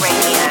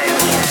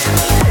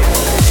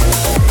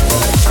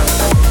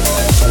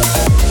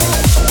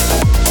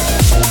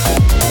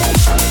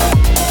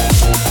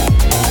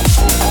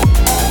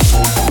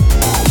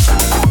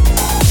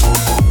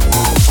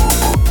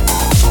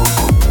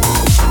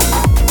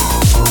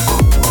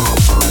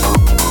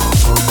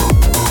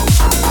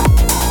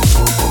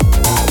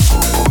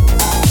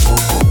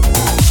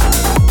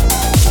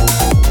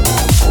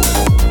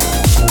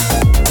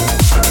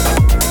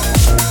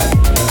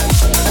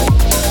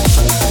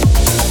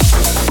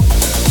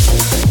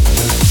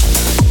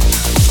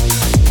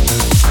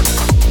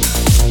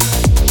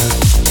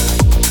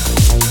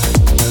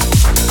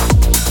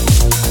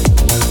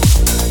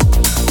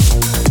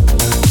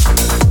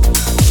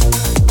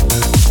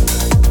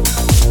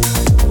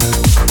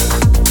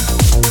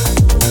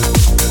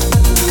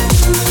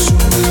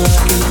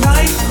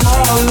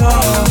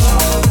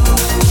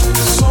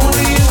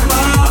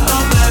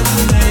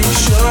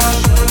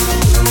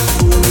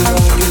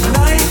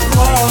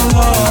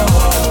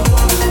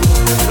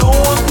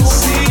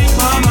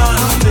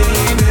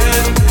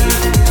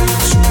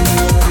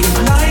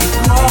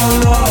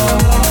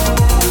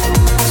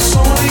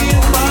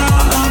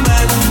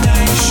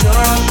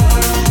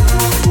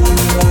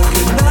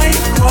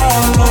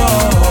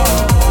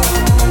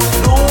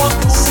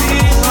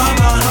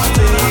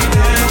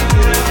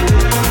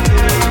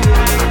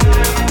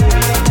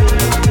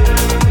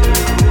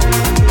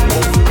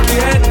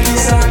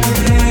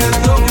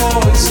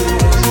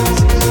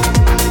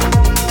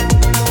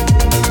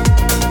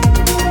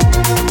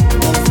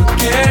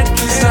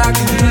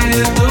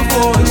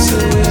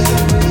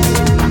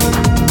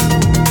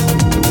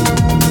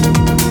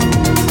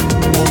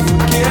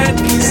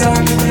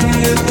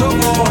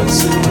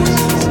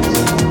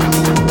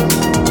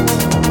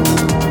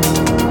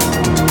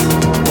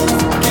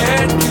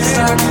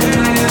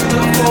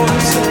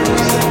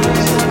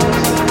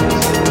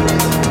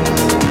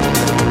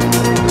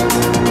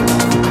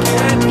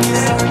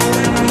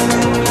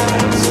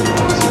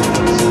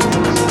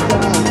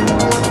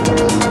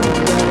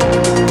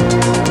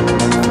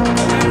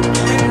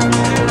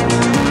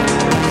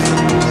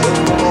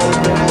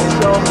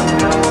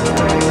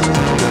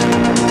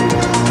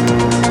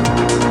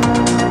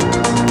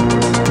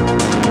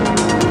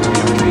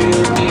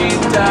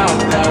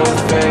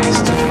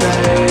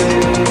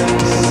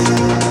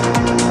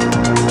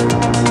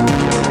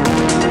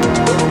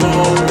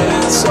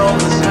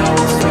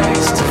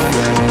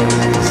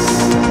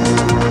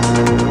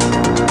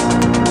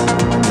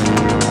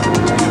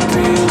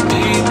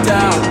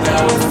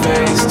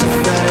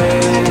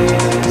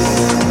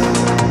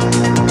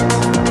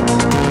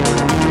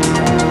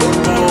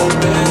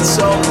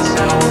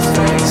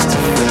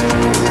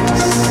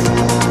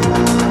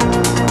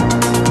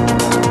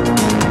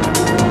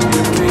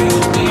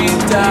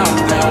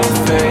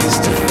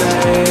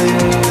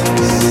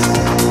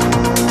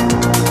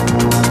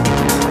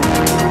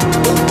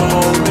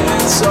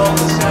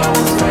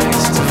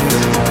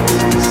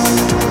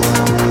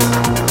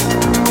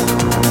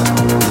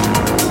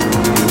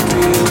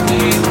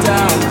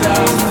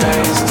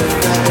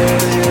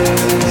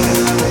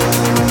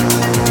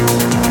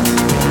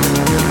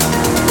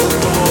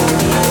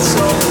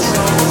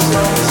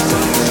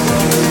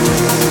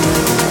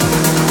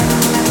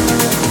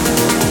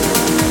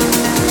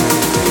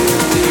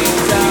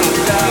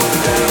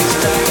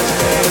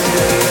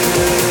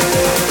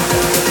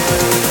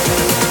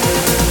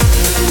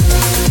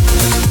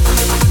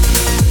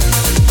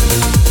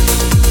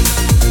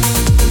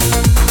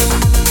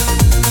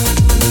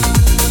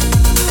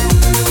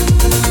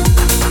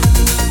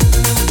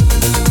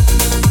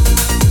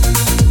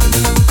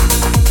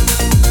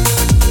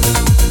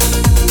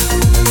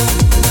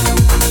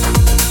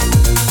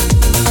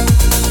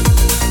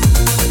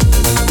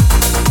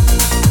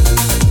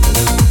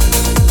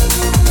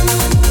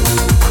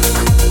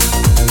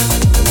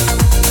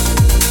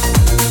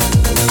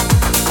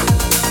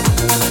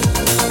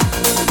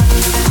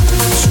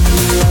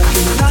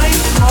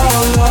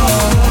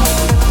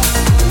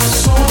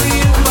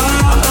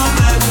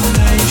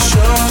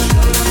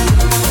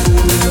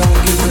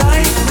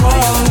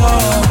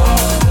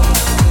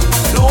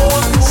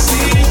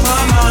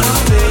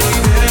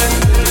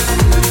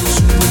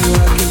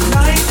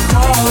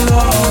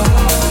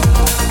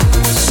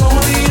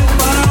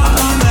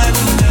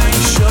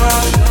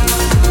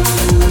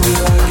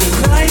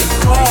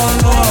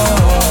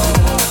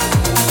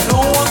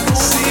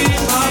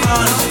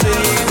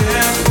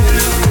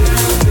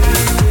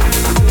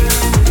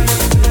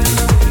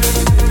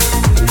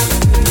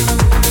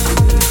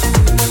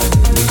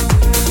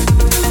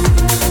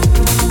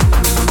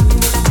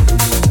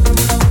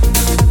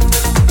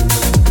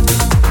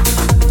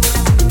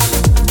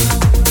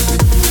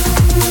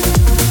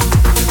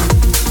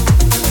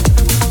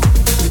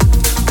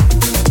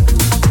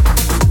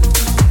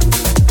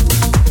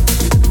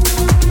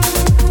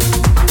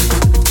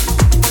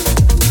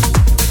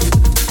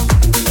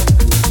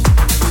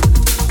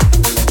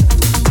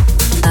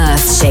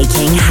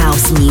 Earth-shaking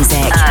house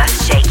music.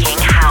 Earth-shaking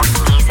house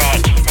music.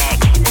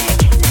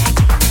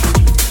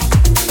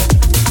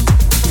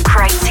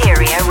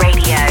 Criteria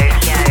Radio.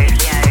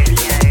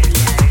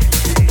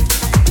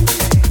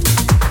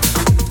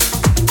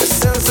 A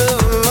sense of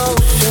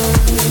emotion,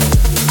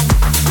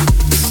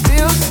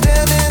 still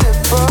standing and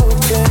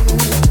broken.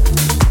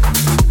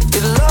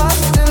 You're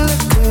lost in the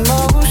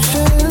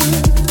commotion,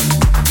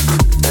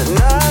 and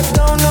I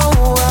don't know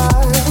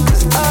why,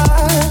 'cause I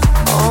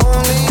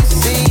only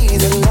see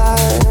the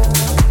light.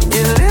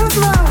 You lift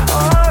my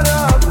heart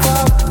up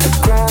off the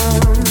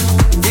ground.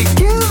 You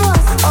give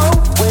us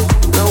hope with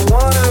no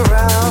one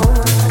around,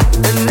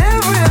 and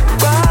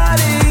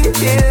everybody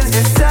hears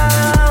your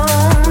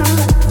sound,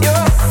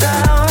 your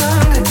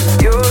sound,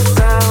 your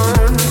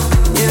sound.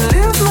 You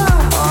lift my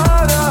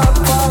heart up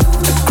off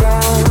the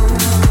ground.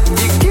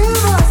 You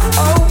give us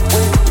hope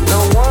with no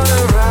one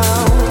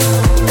around,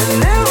 and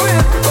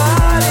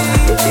everybody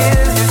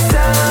hears your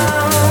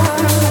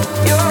sound,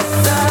 your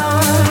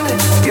sound,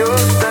 your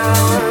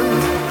sound.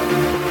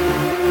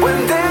 When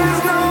there's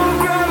no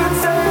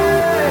gravity,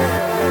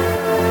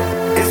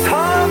 it's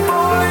hard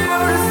for you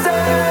to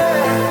say.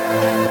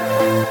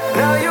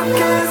 Now you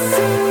can't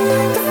seem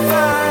to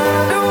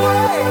find a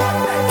way,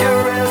 your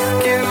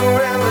rescue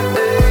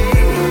remedy.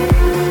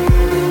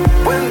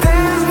 When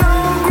there's no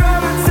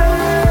gravity,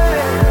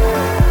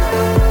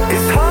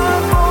 it's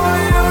hard for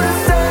you to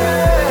say.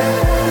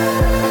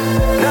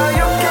 Now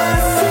you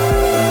can't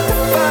seem to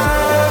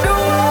find a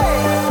way,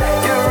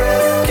 your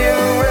rescue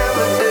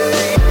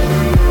remedy.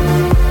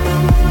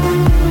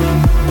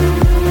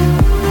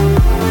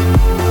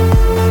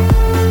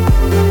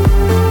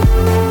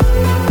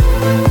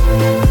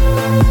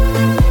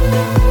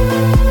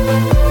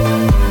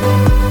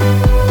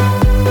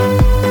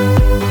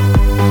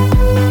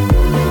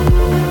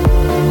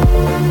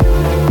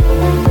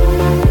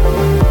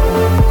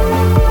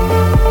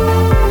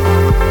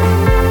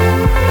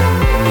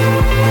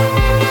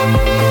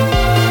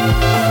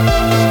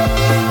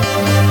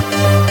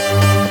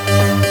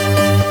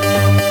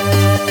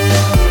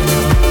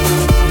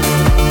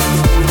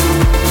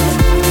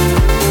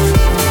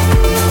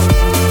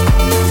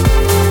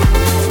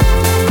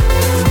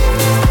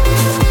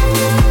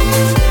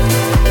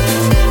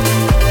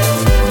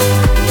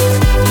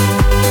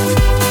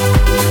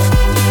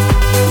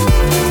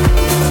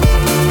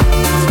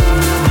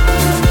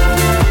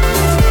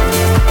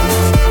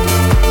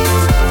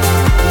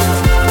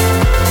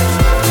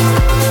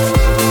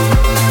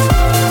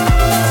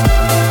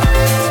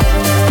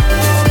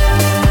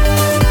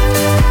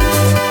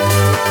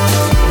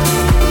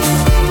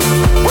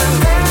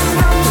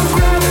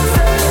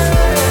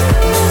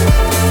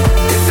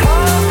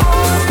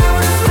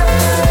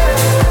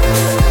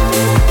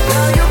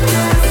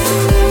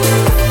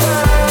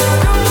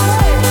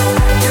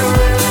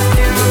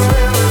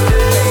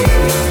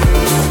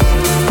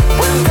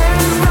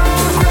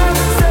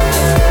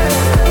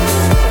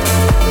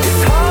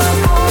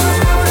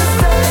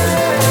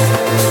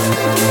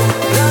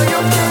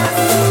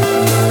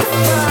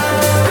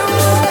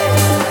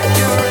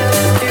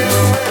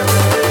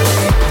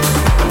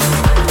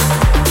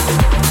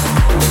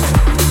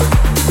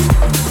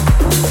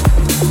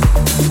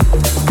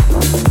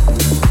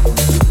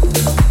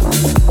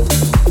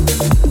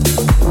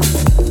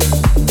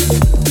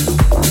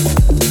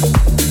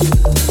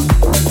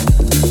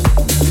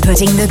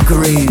 Putting the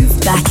groove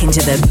back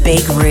into the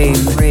big room.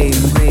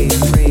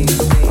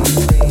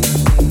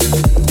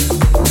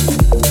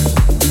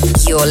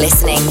 You're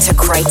listening to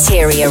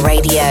Criteria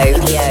Radio.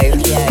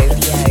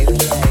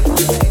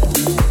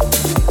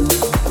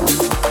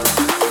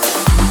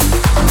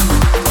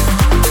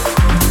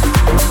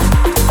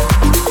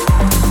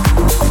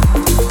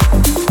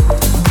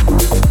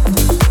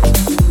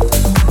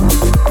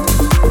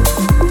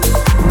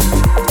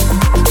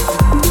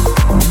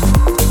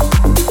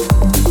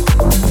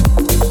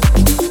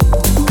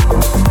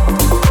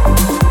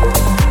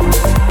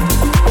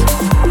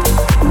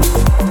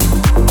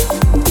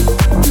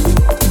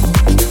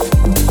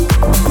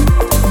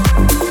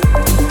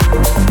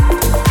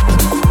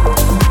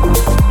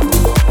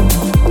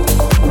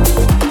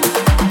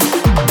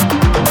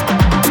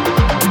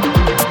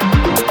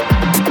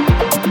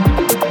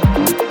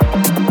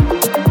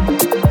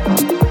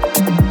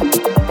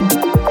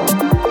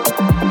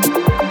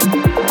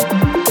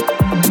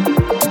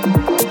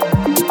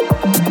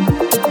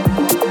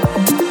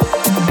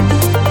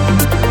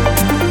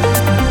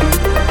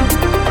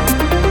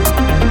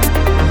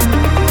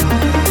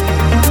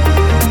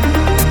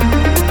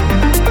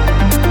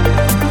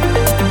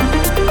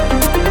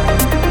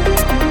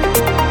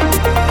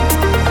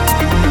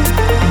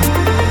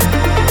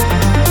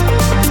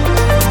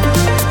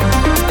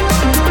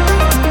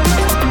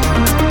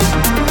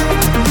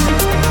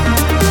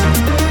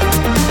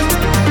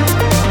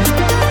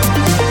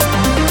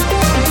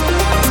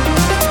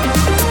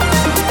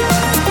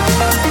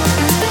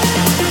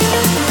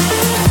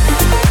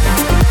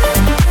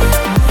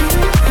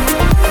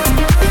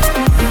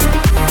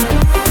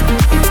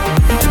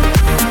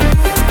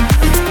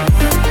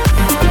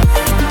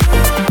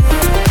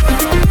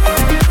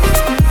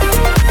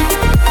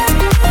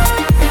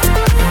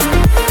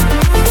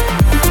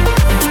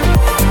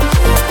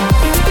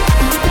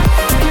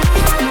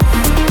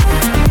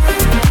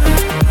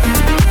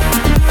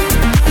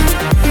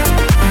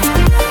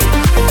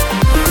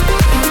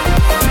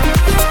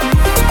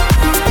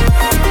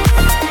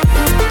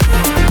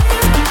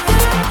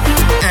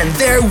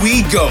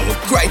 go,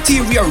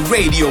 Criteria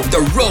Radio,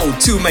 The Road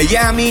to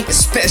Miami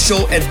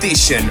Special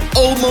Edition,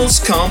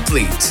 almost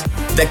complete.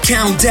 The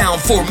countdown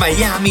for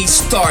Miami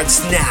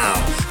starts now.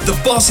 The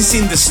boss is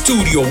in the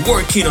studio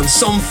working on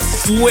some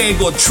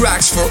fuego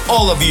tracks for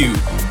all of you.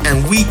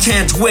 And we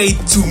can't wait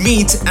to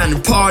meet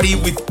and party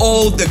with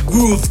all the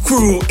Groove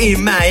crew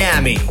in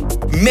Miami.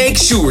 Make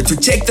sure to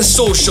check the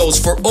socials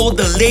for all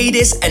the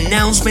latest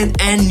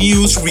announcement and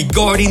news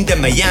regarding the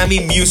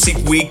Miami Music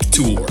Week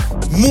tour.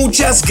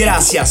 Muchas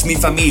gracias, mi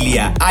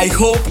familia. I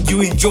hope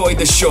you enjoyed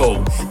the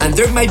show. And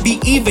there might be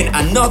even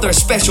another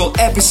special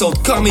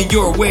episode coming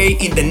your way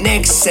in the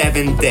next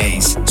 7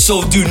 days.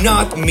 So do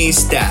not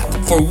miss that.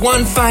 For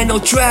one final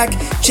track,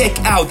 check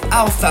out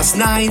Alphas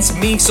 9's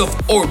mix of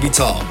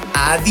Orbital.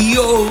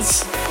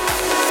 Adios!